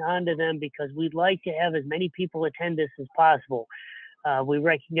information on to them, because we'd like to have as many people attend this as possible. We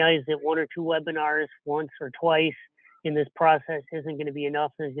recognize that 1 or 2 webinars once or twice in this process isn't going to be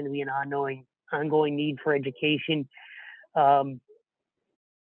enough. There's going to be an ongoing need for education.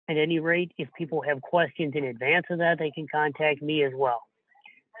 At any rate, if people have questions in advance of that, they can contact me as well.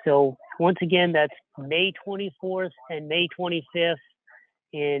 So once again, that's May 24th and May 25th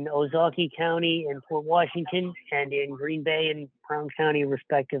in Ozaukee County and Fort Washington, and in Green Bay and Brown County,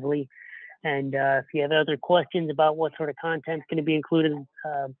 respectively. And if you have other questions about what sort of content is going to be included,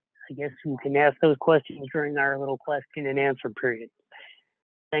 I guess you can ask those questions during our little question and answer period.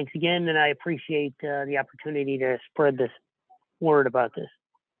 Thanks again, and I appreciate the opportunity to spread this word about this.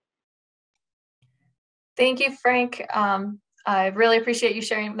 Thank you, Frank. I really appreciate you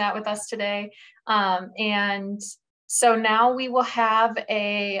sharing that with us today. And so now we will have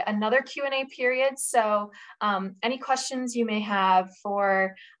another Q&A period. So any questions you may have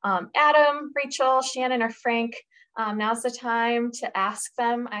for Adam, Rachel, Shannon, or Frank, now's the time to ask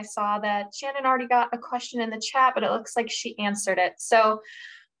them. I saw that Shannon already got a question in the chat, but it looks like she answered it. So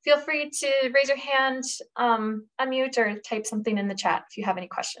feel free to raise your hand, unmute, or type something in the chat if you have any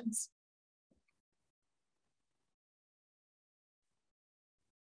questions.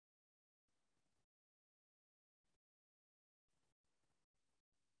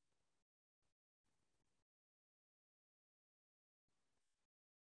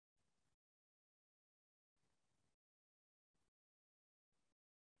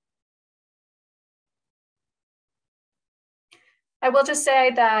 I will just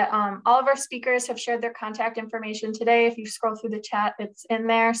say that all of our speakers have shared their contact information today. If you scroll through the chat, it's in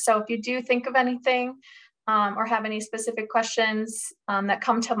there. So if you do think of anything or have any specific questions that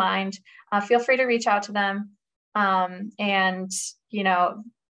come to mind, feel free to reach out to them. And, you know,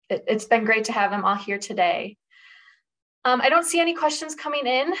 it's been great to have them all here today. I don't see any questions coming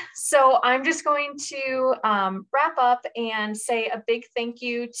in, so I'm just going to wrap up and say a big thank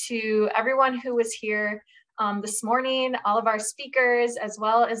you to everyone who was here this morning, all of our speakers, as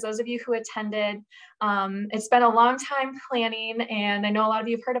well as those of you who attended. It's been a long time planning, and I know a lot of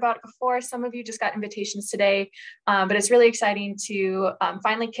you have heard about it before. Some of you just got invitations today, but it's really exciting to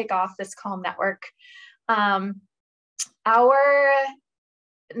finally kick off this Calm Network. Our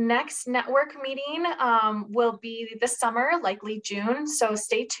next network meeting will be this summer, likely June, so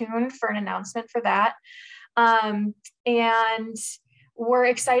stay tuned for an announcement for that. And we're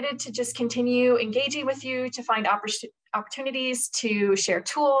excited to just continue engaging with you to find opportunities to share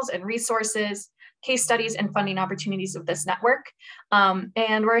tools and resources, case studies, and funding opportunities of this network.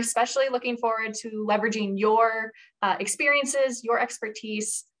 And we're especially looking forward to leveraging your experiences, your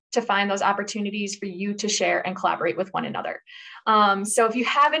expertise, to find those opportunities for you to share and collaborate with one another. So if you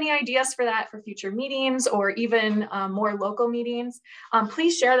have any ideas for that for future meetings or even more local meetings,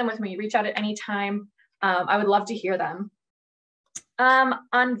 please share them with me. Reach out at any time. I would love to hear them.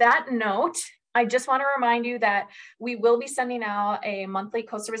 On that note, I just want to remind you that we will be sending out a monthly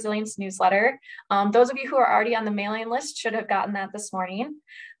Coastal Resilience newsletter. Those of you who are already on the mailing list should have gotten that this morning.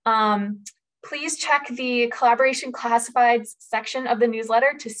 Please check the collaboration classifieds section of the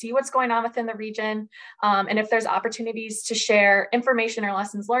newsletter to see what's going on within the region, and if there's opportunities to share information or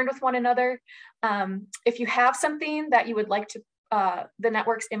lessons learned with one another. If you have something that you would like to the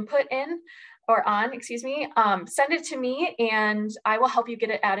network's input in or on, excuse me, send it to me and I will help you get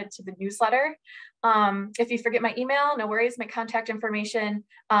it added to the newsletter. If you forget my email, no worries, my contact information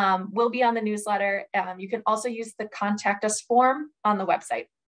will be on the newsletter. You can also use the contact us form on the website.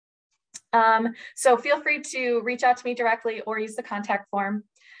 So feel free to reach out to me directly or use the contact form.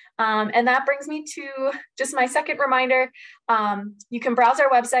 And that brings me to just my second reminder. You can browse our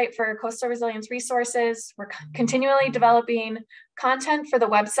website for coastal resilience resources. We're continually developing content for the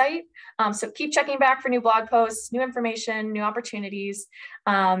website. So keep checking back for new blog posts, new information, new opportunities.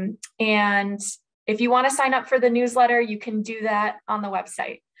 And if you want to sign up for the newsletter, you can do that on the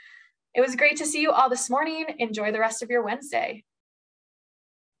website. It was great to see you all this morning. Enjoy the rest of your Wednesday.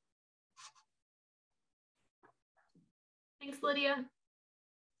 Thanks, Lydia.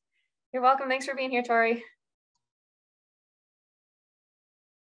 You're welcome. Thanks for being here, Tori.